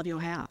sale of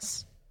your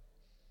house.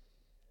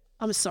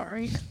 I'm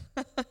sorry.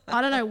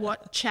 I don't know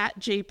what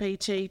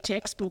ChatGPT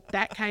textbook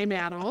that came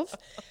out of.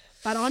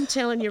 But I'm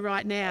telling you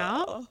right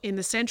now, on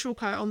the Central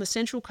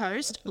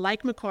Coast,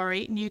 Lake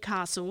Macquarie,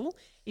 Newcastle,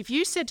 if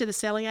you said to the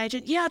selling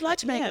agent, I'd like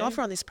to make an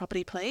offer on this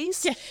property,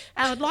 please, and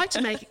I'd like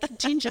to make it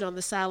contingent on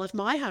the sale of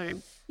my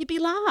home, you'd be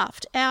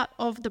laughed out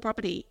of the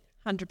property.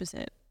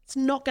 100%. It's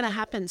not going to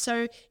happen.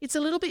 So it's a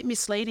little bit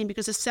misleading,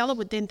 because a seller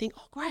would then think,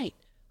 oh, great,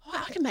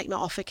 I can make my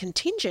offer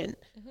contingent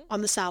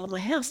on the sale of my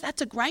house.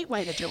 That's a great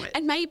way to do it.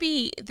 And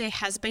maybe there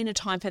has been a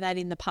time for that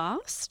in the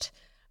past.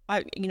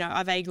 I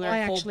vaguely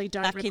recall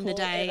back in the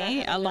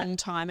day, a long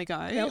time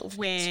ago,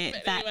 where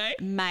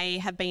that may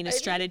have been a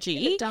strategy.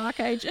 In the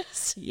dark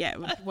ages. Yeah,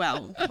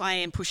 well, I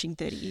am pushing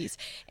 30 years.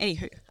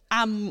 Anywho,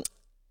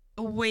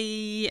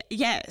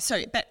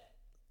 but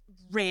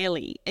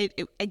rarely,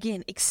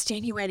 again,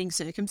 extenuating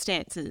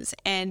circumstances.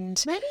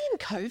 And maybe in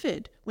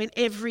COVID, when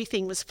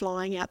everything was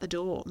flying out the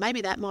door,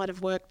 maybe that might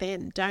have worked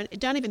then.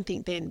 Don't even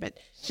think then, but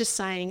just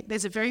saying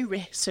there's a very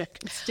rare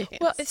circumstance.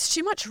 Well, it's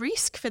too much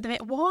risk for them.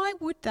 Why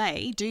would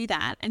they do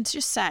that and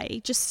just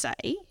say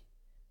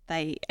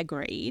they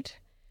agreed?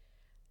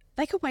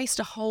 They could waste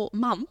a whole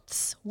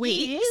months,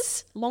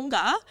 weeks,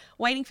 longer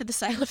waiting for the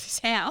sale of this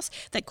house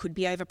that could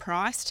be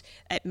overpriced.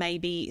 It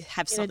maybe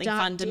have In a something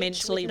dark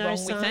fundamentally ditch with no wrong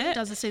sun, with it.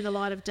 Doesn't see the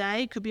light of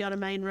day. Could be on a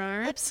main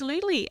road.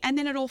 Absolutely. And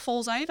then it all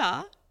falls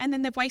over, and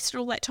then they've wasted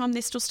all that time.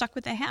 They're still stuck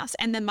with their house,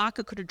 and the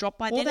market could have dropped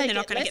by then, and they're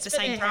not going to get the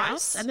same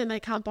price. And then they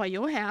can't buy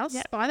your house,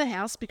 buy the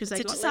house because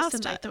they got less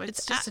than they thought.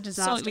 It's just a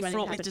disaster. Absolutely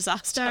fraught with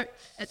disaster. So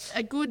it's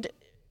a good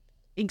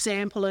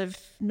example of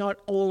not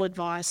all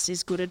advice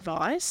is good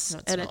advice,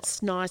 and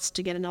it's nice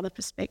to get another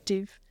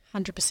perspective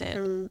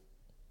 100%.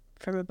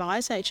 from a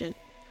buyer's agent.